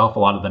out yourself. A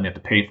lot of them you have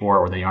to pay for,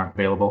 or they aren't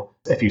available.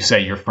 If you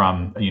say you're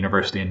from a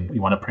university and you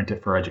want to print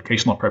it for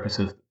educational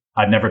purposes,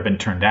 I've never been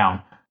turned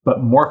down. But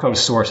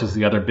MorphoSource is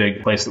the other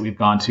big place that we've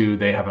gone to.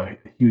 They have a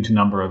huge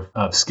number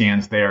of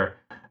scans there.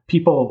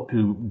 People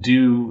who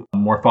do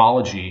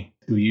morphology,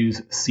 who use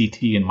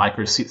CT and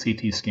micro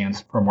CT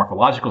scans for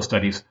morphological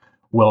studies,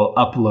 will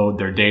upload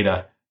their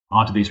data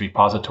onto these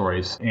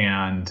repositories,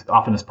 and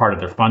often as part of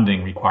their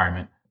funding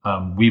requirement.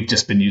 We've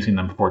just been using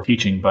them for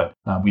teaching, but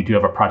we do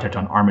have a project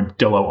on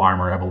armadillo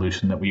armor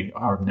evolution that we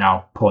are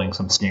now pulling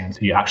some scans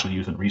to actually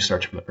use in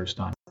research for the first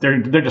time.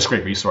 They're just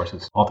great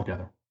resources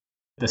altogether.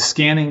 The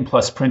scanning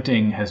plus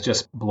printing has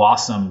just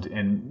blossomed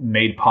and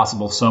made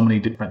possible so many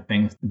different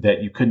things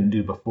that you couldn't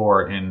do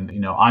before. And,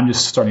 I'm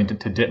just starting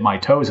to dip my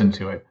toes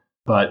into it.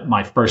 But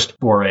my first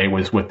foray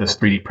was with this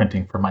 3D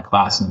printing for my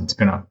class, and it's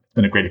been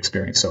a great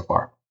experience so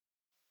far.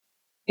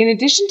 In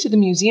addition to the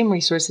museum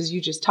resources you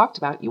just talked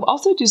about, you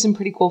also do some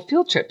pretty cool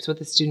field trips with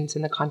the students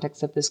in the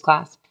context of this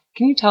class.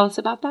 Can you tell us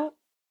about that?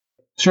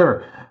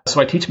 Sure.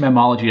 So I teach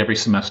mammalogy every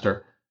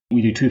semester.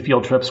 We do 2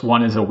 field trips.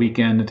 One is a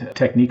weekend,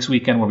 techniques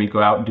weekend, where we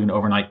go out and do an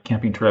overnight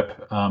camping trip.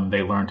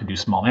 They learn to do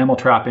small animal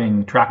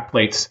trapping, track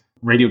plates,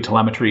 radio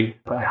telemetry.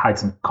 I hide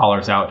some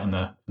collars out in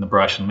the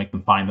brush and make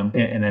them find them.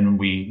 And then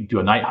we do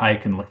a night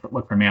hike and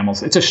look for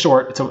mammals. It's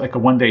like a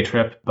one-day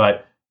trip,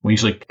 but we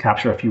usually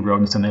capture a few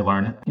rodents, and they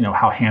learn,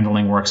 how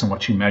handling works and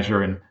what you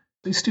measure. And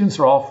these students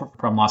are all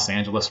from Los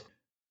Angeles.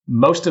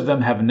 Most of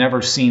them have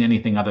never seen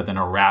anything other than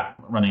a rat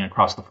running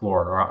across the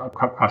floor or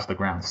across the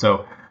ground.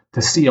 So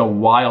to see a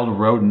wild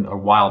rodent, a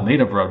wild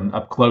native rodent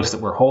up close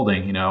that we're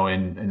holding,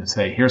 and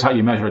say, here's how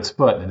you measure its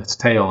foot and its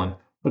tail, and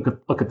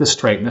look at this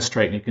trait and this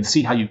trait, and you can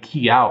see how you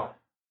key out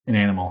an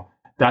animal.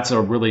 That's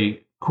a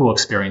really cool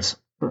experience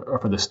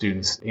for the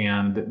students,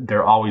 and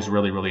they're always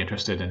really, really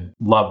interested and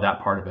love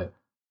that part of it.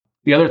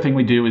 The other thing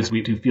we do is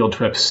we do field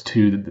trips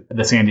to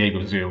the San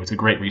Diego Zoo. It's a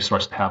great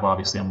resource to have.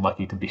 Obviously, I'm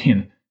lucky to be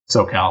in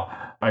SoCal.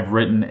 I've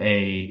written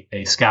a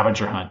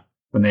scavenger hunt.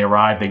 When they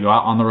arrive, they go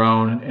out on their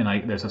own,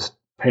 and there's a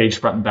page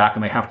front and back,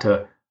 and they have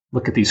to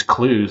look at these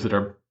clues that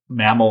are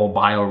mammal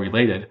bio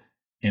related,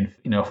 and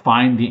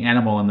find the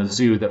animal in the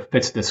zoo that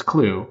fits this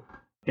clue.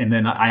 And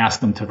then I ask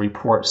them to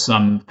report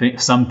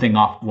something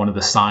off one of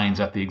the signs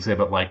at the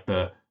exhibit, like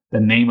the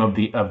name of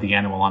the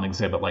animal on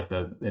exhibit, like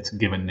its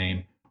given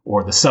name,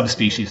 or the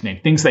subspecies name.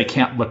 Things they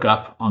can't look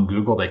up on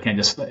Google. They can't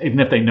just, even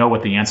if they know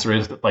what the answer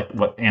is, like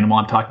what animal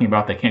I'm talking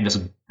about, they can't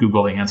just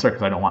Google the answer,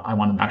 because I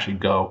want them to actually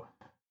go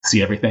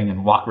see everything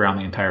and walk around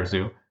the entire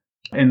zoo.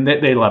 And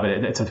they love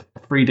it. It's a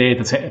free day at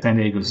the San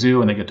Diego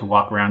Zoo, and they get to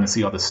walk around and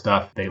see all this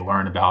stuff. They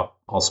learn about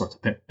all sorts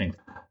of things.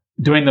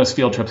 Doing those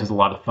field trips is a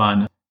lot of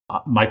fun.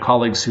 My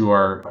colleagues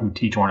who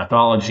teach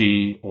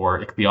ornithology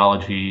or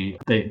ichthyology,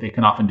 they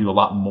can often do a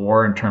lot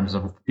more in terms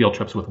of field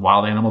trips with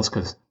wild animals,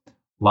 because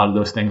a lot of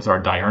those things are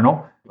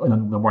diurnal.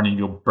 In the morning,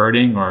 you go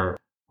birding or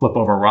flip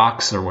over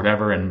rocks or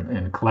whatever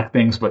and collect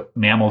things. But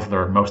mammals,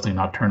 they're mostly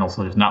nocturnal,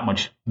 so there's not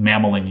much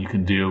mammaling you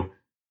can do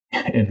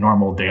in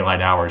normal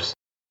daylight hours.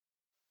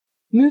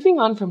 Moving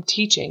on from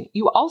teaching,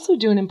 you also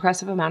do an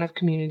impressive amount of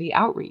community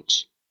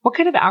outreach. What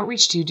kind of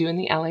outreach do you do in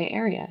the LA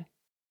area?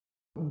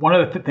 One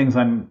of the things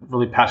I'm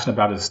really passionate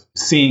about is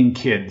seeing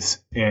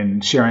kids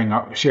and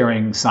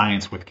sharing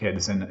science with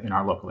kids in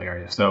our local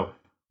area. So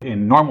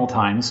in normal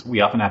times,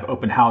 we often have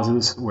open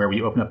houses where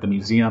we open up the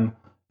museum.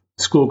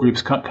 School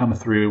groups come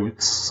through,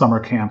 summer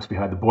camps. We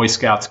had the Boy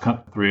Scouts come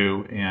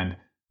through, and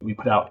we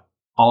put out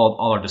all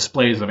our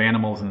displays of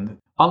animals. And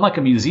unlike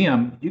a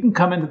museum, you can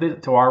come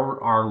into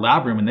our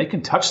lab room, and they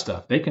can touch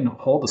stuff. They can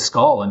hold a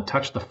skull and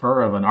touch the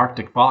fur of an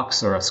Arctic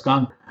fox or a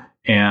skunk.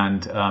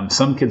 And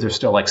some kids are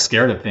still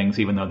scared of things,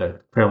 even though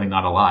they're clearly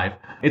not alive.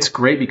 It's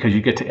great because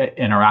you get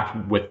to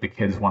interact with the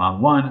kids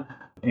one-on-one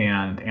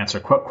and answer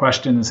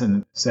questions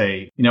and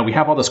say, we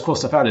have all this cool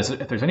stuff out.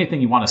 If there's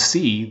anything you want to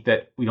see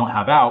that we don't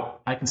have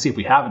out, I can see if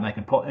we have it, and I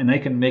can pull, and they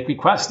can make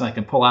requests, and I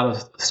can pull out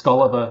a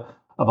skull of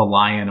a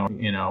lion or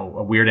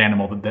a weird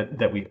animal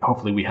that we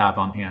hopefully have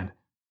on hand.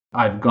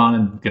 I've gone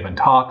and given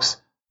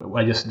talks.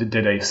 I just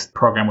did a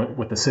program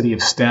with the city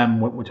of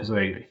STEM, which is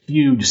a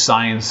huge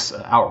science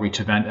outreach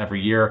event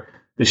every year.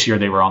 This year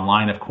they were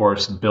online, of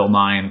course. Bill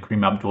Nye and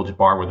Kareem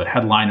Abdul-Jabbar were the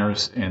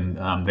headliners, and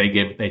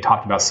they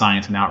talked about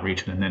science and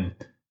outreach, and then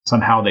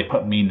somehow they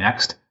put me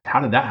next. How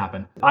did that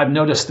happen? I've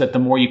noticed that the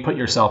more you put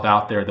yourself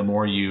out there, the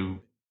more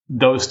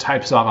those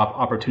types of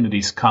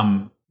opportunities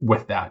come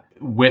with that.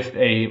 With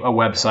a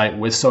website,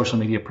 with social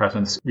media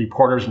presence,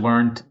 reporters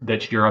learned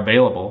that you're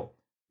available.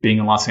 Being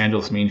in Los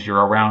Angeles means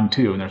you're around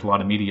too, and there's a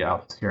lot of media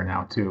outlets here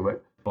now too.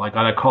 But I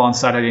got a call on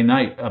Saturday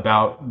night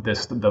about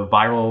the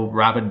viral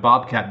rabid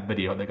bobcat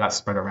video that got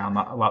spread around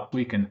last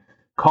week, and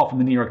call from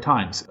the New York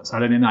Times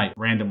Saturday night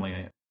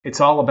randomly.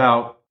 It's all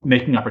about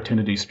making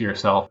opportunities for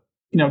yourself.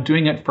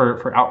 doing it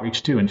for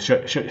outreach too, and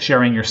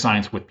sharing your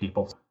science with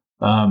people.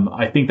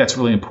 I think that's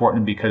really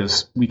important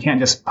because we can't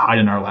just hide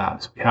in our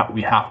labs.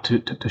 We have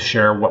to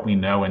share what we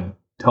know and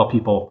tell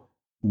people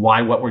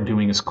why what we're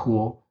doing is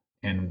cool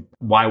and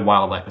why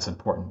wildlife is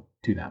important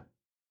to them.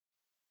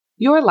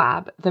 Your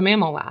lab, the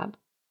Mammal Lab,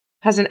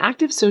 has an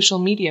active social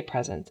media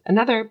presence,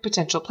 another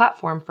potential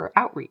platform for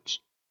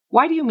outreach.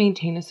 Why do you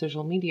maintain a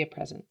social media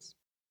presence?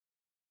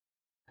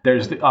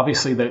 There's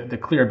obviously the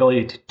clear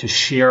ability to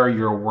share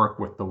your work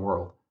with the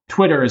world.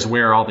 Twitter is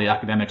where all the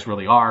academics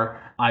really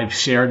are. I've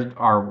shared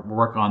our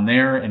work on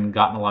there and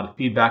gotten a lot of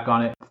feedback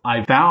on it.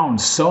 I've found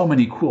so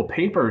many cool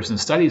papers and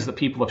studies that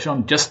people have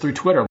shown just through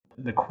Twitter.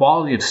 The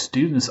quality of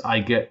students I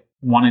get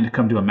wanting to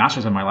come do a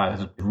master's in my lab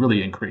has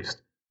really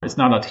increased. It's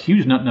not a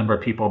huge number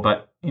of people,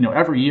 but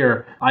every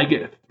year I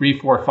get 3,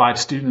 4, 5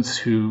 students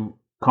who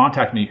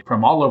contact me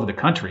from all over the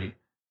country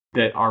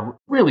that are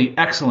really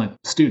excellent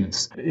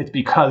students. It's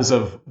because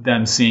of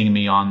them seeing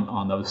me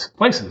on those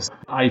places.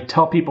 I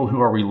tell people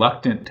who are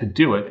reluctant to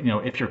do it,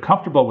 if you're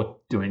comfortable with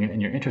doing it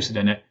and you're interested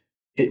in it,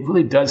 it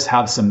really does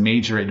have some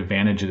major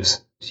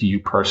advantages to you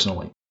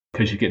personally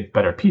because you get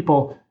better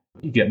people,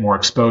 you get more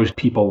exposed,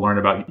 people learn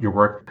about your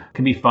work. It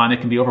can be fun,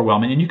 it can be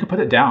overwhelming, and you can put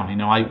it down.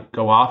 I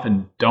go off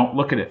and don't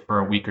look at it for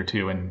a week or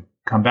two and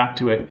come back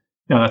to it.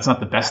 That's not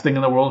the best thing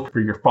in the world for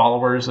your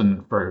followers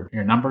and for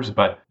your numbers,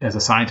 but as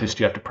a scientist,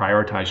 you have to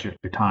prioritize your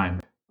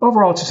time.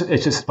 Overall,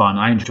 it's just fun.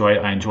 I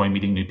enjoy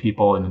meeting new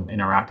people and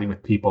interacting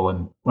with people.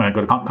 And when I go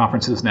to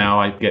conferences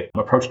now, I get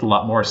approached a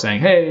lot more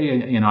saying,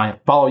 hey, I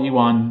follow you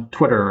on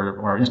Twitter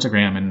or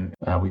Instagram,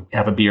 and we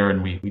have a beer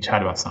and we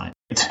chat about science.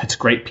 It's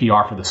great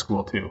PR for the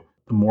school, too.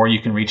 The more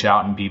you can reach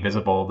out and be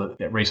visible,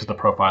 that raises the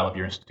profile of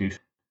your institution.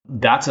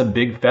 That's a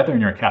big feather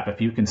in your cap.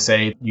 If you can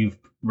say you've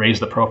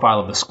raised the profile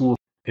of the school,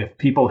 if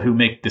people who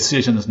make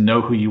decisions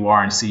know who you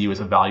are and see you as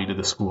a value to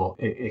the school,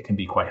 it can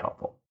be quite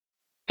helpful.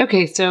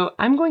 Okay, so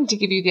I'm going to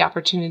give you the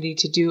opportunity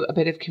to do a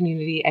bit of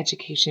community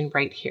education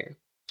right here.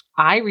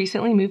 I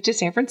recently moved to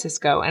San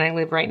Francisco and I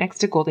live right next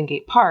to Golden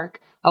Gate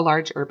Park, a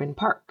large urban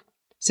park.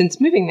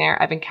 Since moving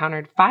there, I've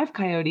encountered 5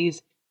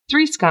 coyotes,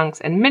 3 skunks,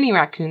 and many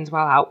raccoons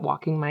while out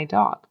walking my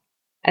dog.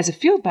 As a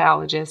field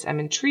biologist, I'm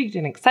intrigued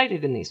and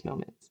excited in these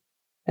moments.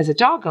 As a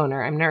dog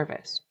owner, I'm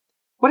nervous.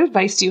 What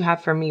advice do you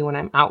have for me when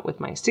I'm out with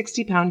my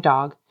 60-pound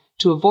dog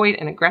to avoid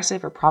an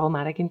aggressive or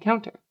problematic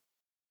encounter?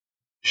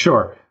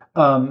 Sure.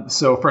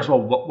 So first of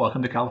all,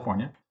 welcome to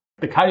California.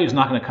 The coyote is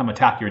not going to come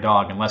attack your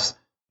dog unless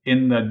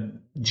in the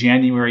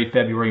January,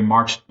 February,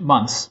 March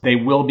months, they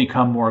will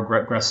become more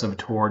aggressive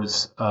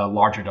towards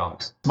larger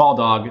dogs. Small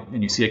dog,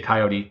 and you see a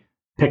coyote,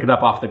 pick it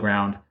up off the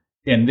ground,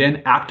 and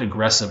then act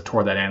aggressive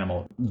toward that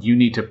animal. You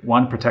need to,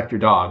 1, protect your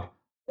dog,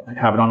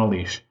 have it on a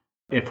leash.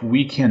 If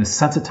we can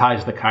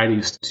sensitize the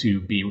coyotes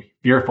to be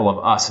fearful of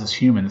us as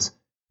humans,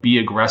 be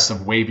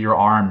aggressive, wave your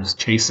arms,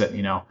 chase it,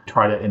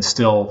 try to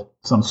instill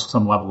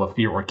some level of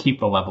fear or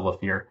keep the level of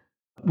fear.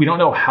 We don't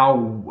know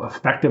how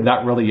effective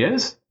that really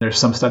is. There's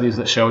some studies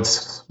that show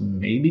it's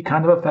maybe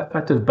kind of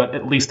effective, but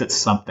at least it's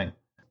something.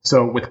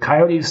 So with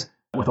coyotes,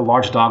 with a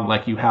large dog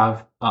like you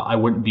have, I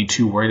wouldn't be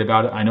too worried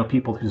about it. I know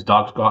people whose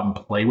dogs go out and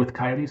play with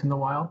coyotes in the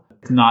wild.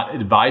 It's not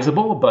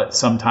advisable, but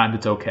sometimes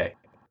it's okay.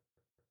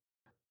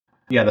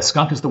 Yeah, the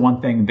skunk is the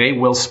one thing. They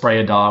will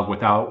spray a dog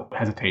without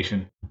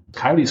hesitation.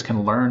 Coyotes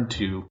can learn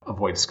to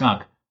avoid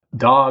skunk.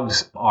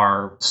 Dogs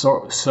are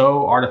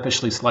so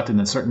artificially selected,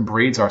 and certain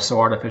breeds are so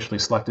artificially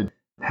selected,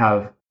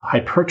 have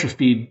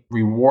hypertrophied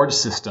reward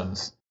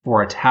systems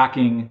for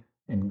attacking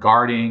and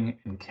guarding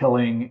and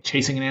killing,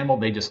 chasing an animal.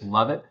 They just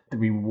love it. The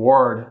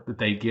reward that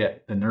they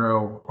get, the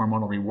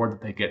neurohormonal reward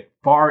that they get,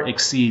 far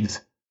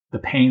exceeds the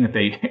pain that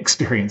they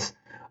experience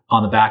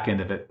on the back end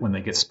of it when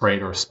they get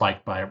sprayed or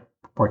spiked by a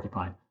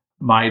porcupine.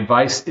 My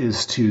advice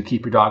is to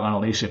keep your dog on a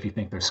leash if you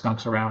think there's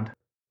skunks around.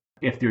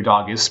 If your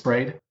dog is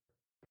sprayed,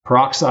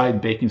 peroxide,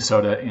 baking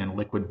soda, and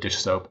liquid dish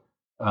soap.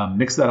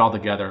 Mix that all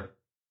together.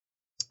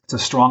 It's a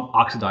strong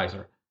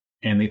oxidizer.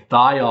 And the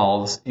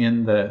thiols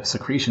in the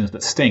secretions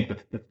that stink,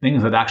 the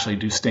things that actually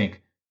do stink,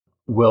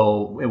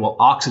 will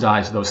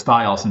oxidize those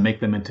thiols and make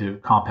them into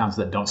compounds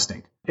that don't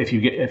stink.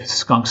 If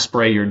skunks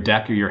spray your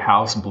deck or your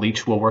house,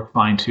 bleach will work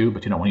fine too,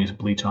 but you don't want to use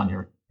bleach on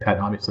your pet,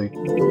 obviously.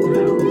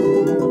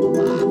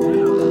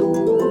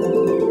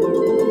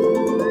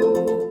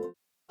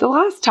 The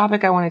last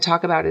topic I want to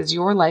talk about is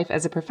your life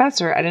as a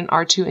professor at an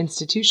R2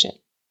 institution.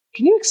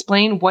 Can you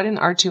explain what an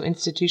R2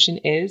 institution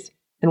is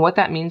and what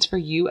that means for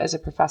you as a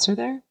professor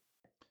there?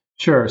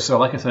 Sure. So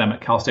like I said, I'm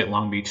at Cal State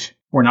Long Beach.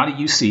 We're not at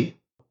UC,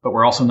 but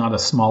we're also not a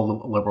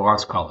small liberal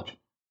arts college.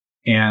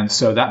 And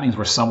so that means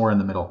we're somewhere in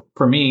the middle.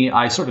 For me,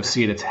 I sort of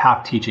see it as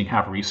half teaching,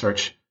 half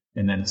research,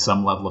 and then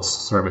some level of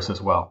service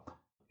as well.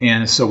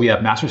 And so we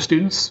have master's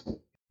students.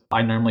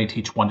 I normally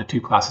teach 1 to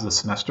 2 classes a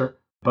semester.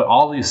 But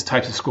all these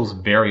types of schools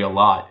vary a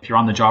lot. If you're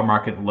on the job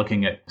market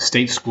looking at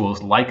state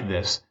schools like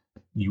this,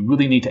 you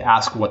really need to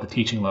ask what the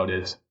teaching load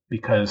is,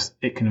 because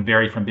it can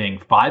vary from being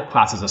 5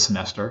 classes a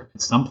semester in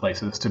some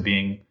places to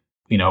being,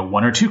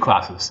 1 or 2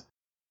 classes.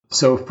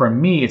 So for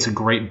me, it's a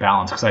great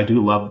balance because I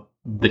do love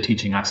the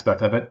teaching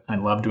aspect of it. I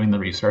love doing the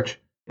research.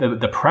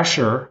 The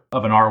pressure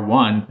of an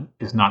R1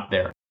 is not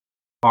there.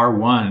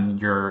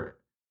 R1,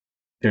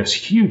 there's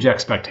huge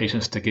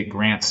expectations to get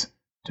grants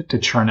to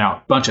churn out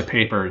a bunch of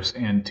papers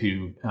and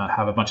to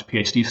have a bunch of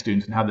PhD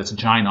students and have this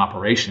giant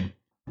operation.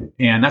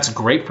 And that's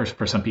great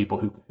for some people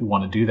who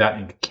want to do that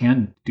and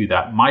can do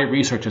that. My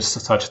research is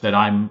such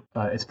that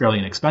it's fairly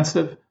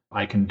inexpensive.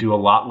 I can do a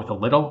lot with a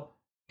little,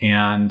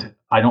 and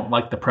I don't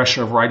like the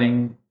pressure of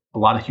writing a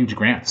lot of huge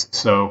grants.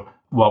 So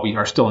while we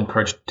are still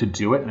encouraged to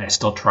do it, and I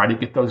still try to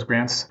get those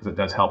grants because it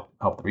does help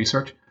the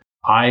research,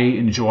 I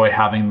enjoy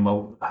having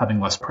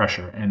less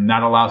pressure, and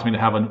that allows me to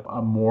have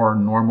a more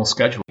normal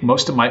schedule.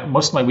 Most of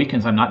my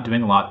weekends, I'm not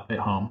doing a lot at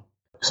home.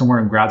 Somewhere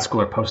in grad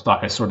school or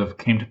postdoc, I sort of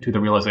came to the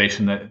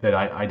realization that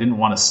I didn't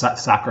want to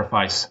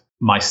sacrifice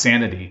my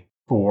sanity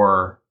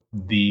for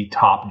the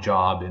top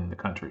job in the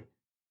country.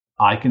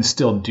 I can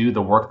still do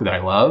the work that I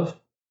love,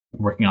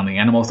 working on the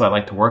animals that I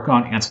like to work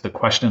on, answer the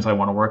questions I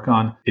want to work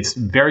on. It's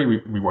very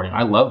rewarding.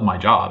 I love my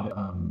job.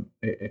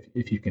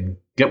 If you can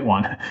get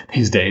one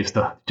these days,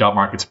 the job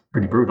market's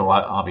pretty brutal,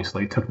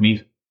 obviously. It took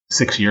me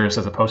 6 years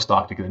as a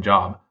postdoc to get a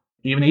job.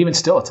 Even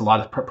still, it's a lot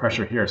of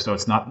pressure here, so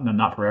it's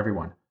not for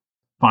everyone.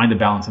 Find a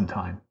balance in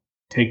time.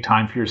 Take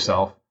time for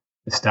yourself.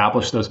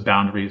 Establish those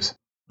boundaries.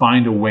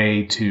 Find a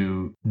way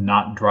to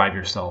not drive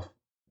yourself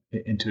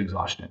into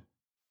exhaustion.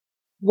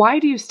 Why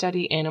do you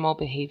study animal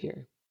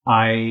behavior?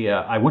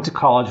 I went to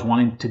college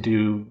wanting to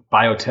do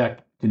biotech,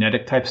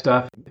 genetic type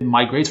stuff.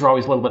 My grades were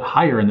always a little bit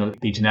higher in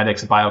the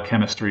genetics,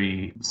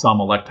 biochemistry, cell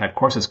molecular type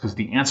courses because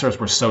the answers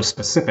were so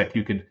specific.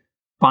 You could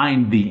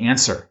find the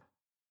answer.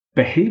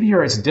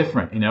 Behavior is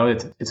different.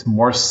 It's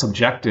more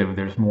subjective.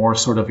 There's more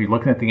sort of, you're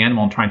looking at the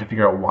animal and trying to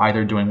figure out why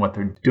they're doing what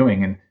they're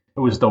doing. And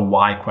it was the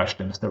why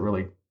questions that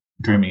really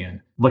drew me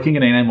in. Looking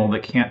at an animal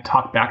that can't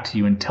talk back to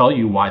you and tell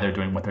you why they're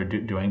doing what they're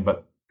doing,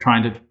 but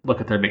trying to look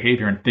at their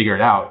behavior and figure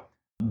it out.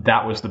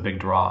 That was the big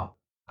draw.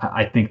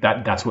 I think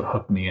that's what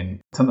hooked me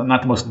in. It's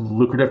not the most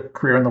lucrative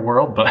career in the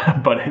world, but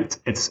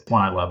it's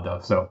one I love, though.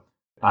 So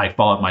I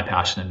followed my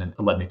passion and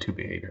it led me to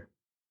behavior.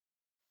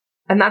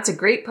 And that's a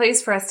great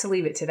place for us to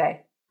leave it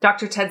today.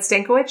 Dr. Ted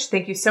Stankowich,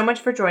 thank you so much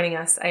for joining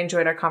us. I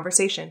enjoyed our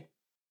conversation.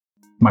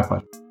 My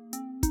pleasure.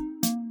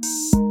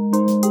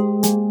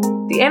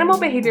 The Animal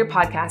Behavior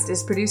Podcast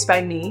is produced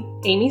by me,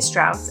 Amy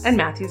Strauss, and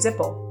Matthew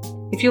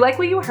Zippel. If you like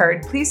what you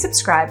heard, please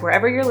subscribe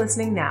wherever you're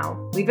listening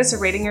now, leave us a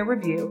rating or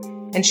review,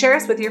 and share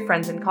us with your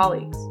friends and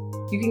colleagues.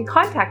 You can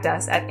contact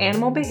us at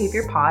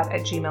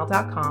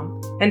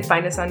animalbehaviorpod@gmail.com and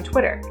find us on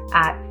Twitter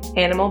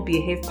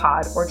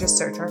 @animalbehavepod or just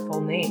search our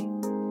full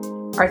name.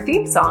 Our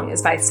theme song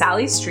is by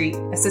Sally Street,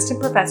 assistant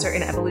professor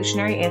in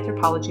evolutionary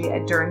anthropology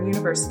at Durham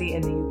University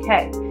in the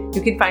UK.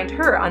 You can find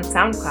her on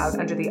SoundCloud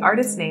under the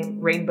artist name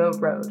Rainbow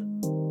Road.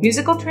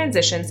 Musical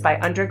transitions by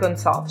André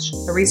Gonçalves,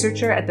 a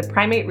researcher at the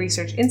Primate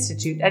Research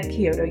Institute at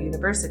Kyoto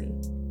University.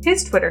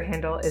 His Twitter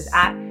handle is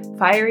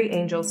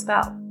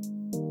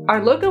 @FieryAngelSpell.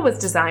 Our logo was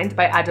designed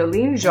by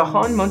Adeline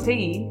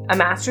Joron-Monteilly, a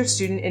master's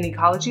student in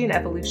ecology and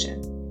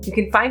evolution. You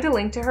can find a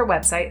link to her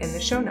website in the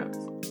show notes.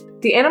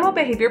 The Animal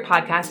Behavior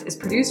Podcast is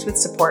produced with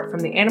support from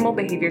the Animal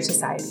Behavior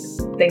Society.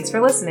 Thanks for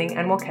listening,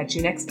 and we'll catch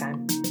you next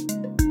time.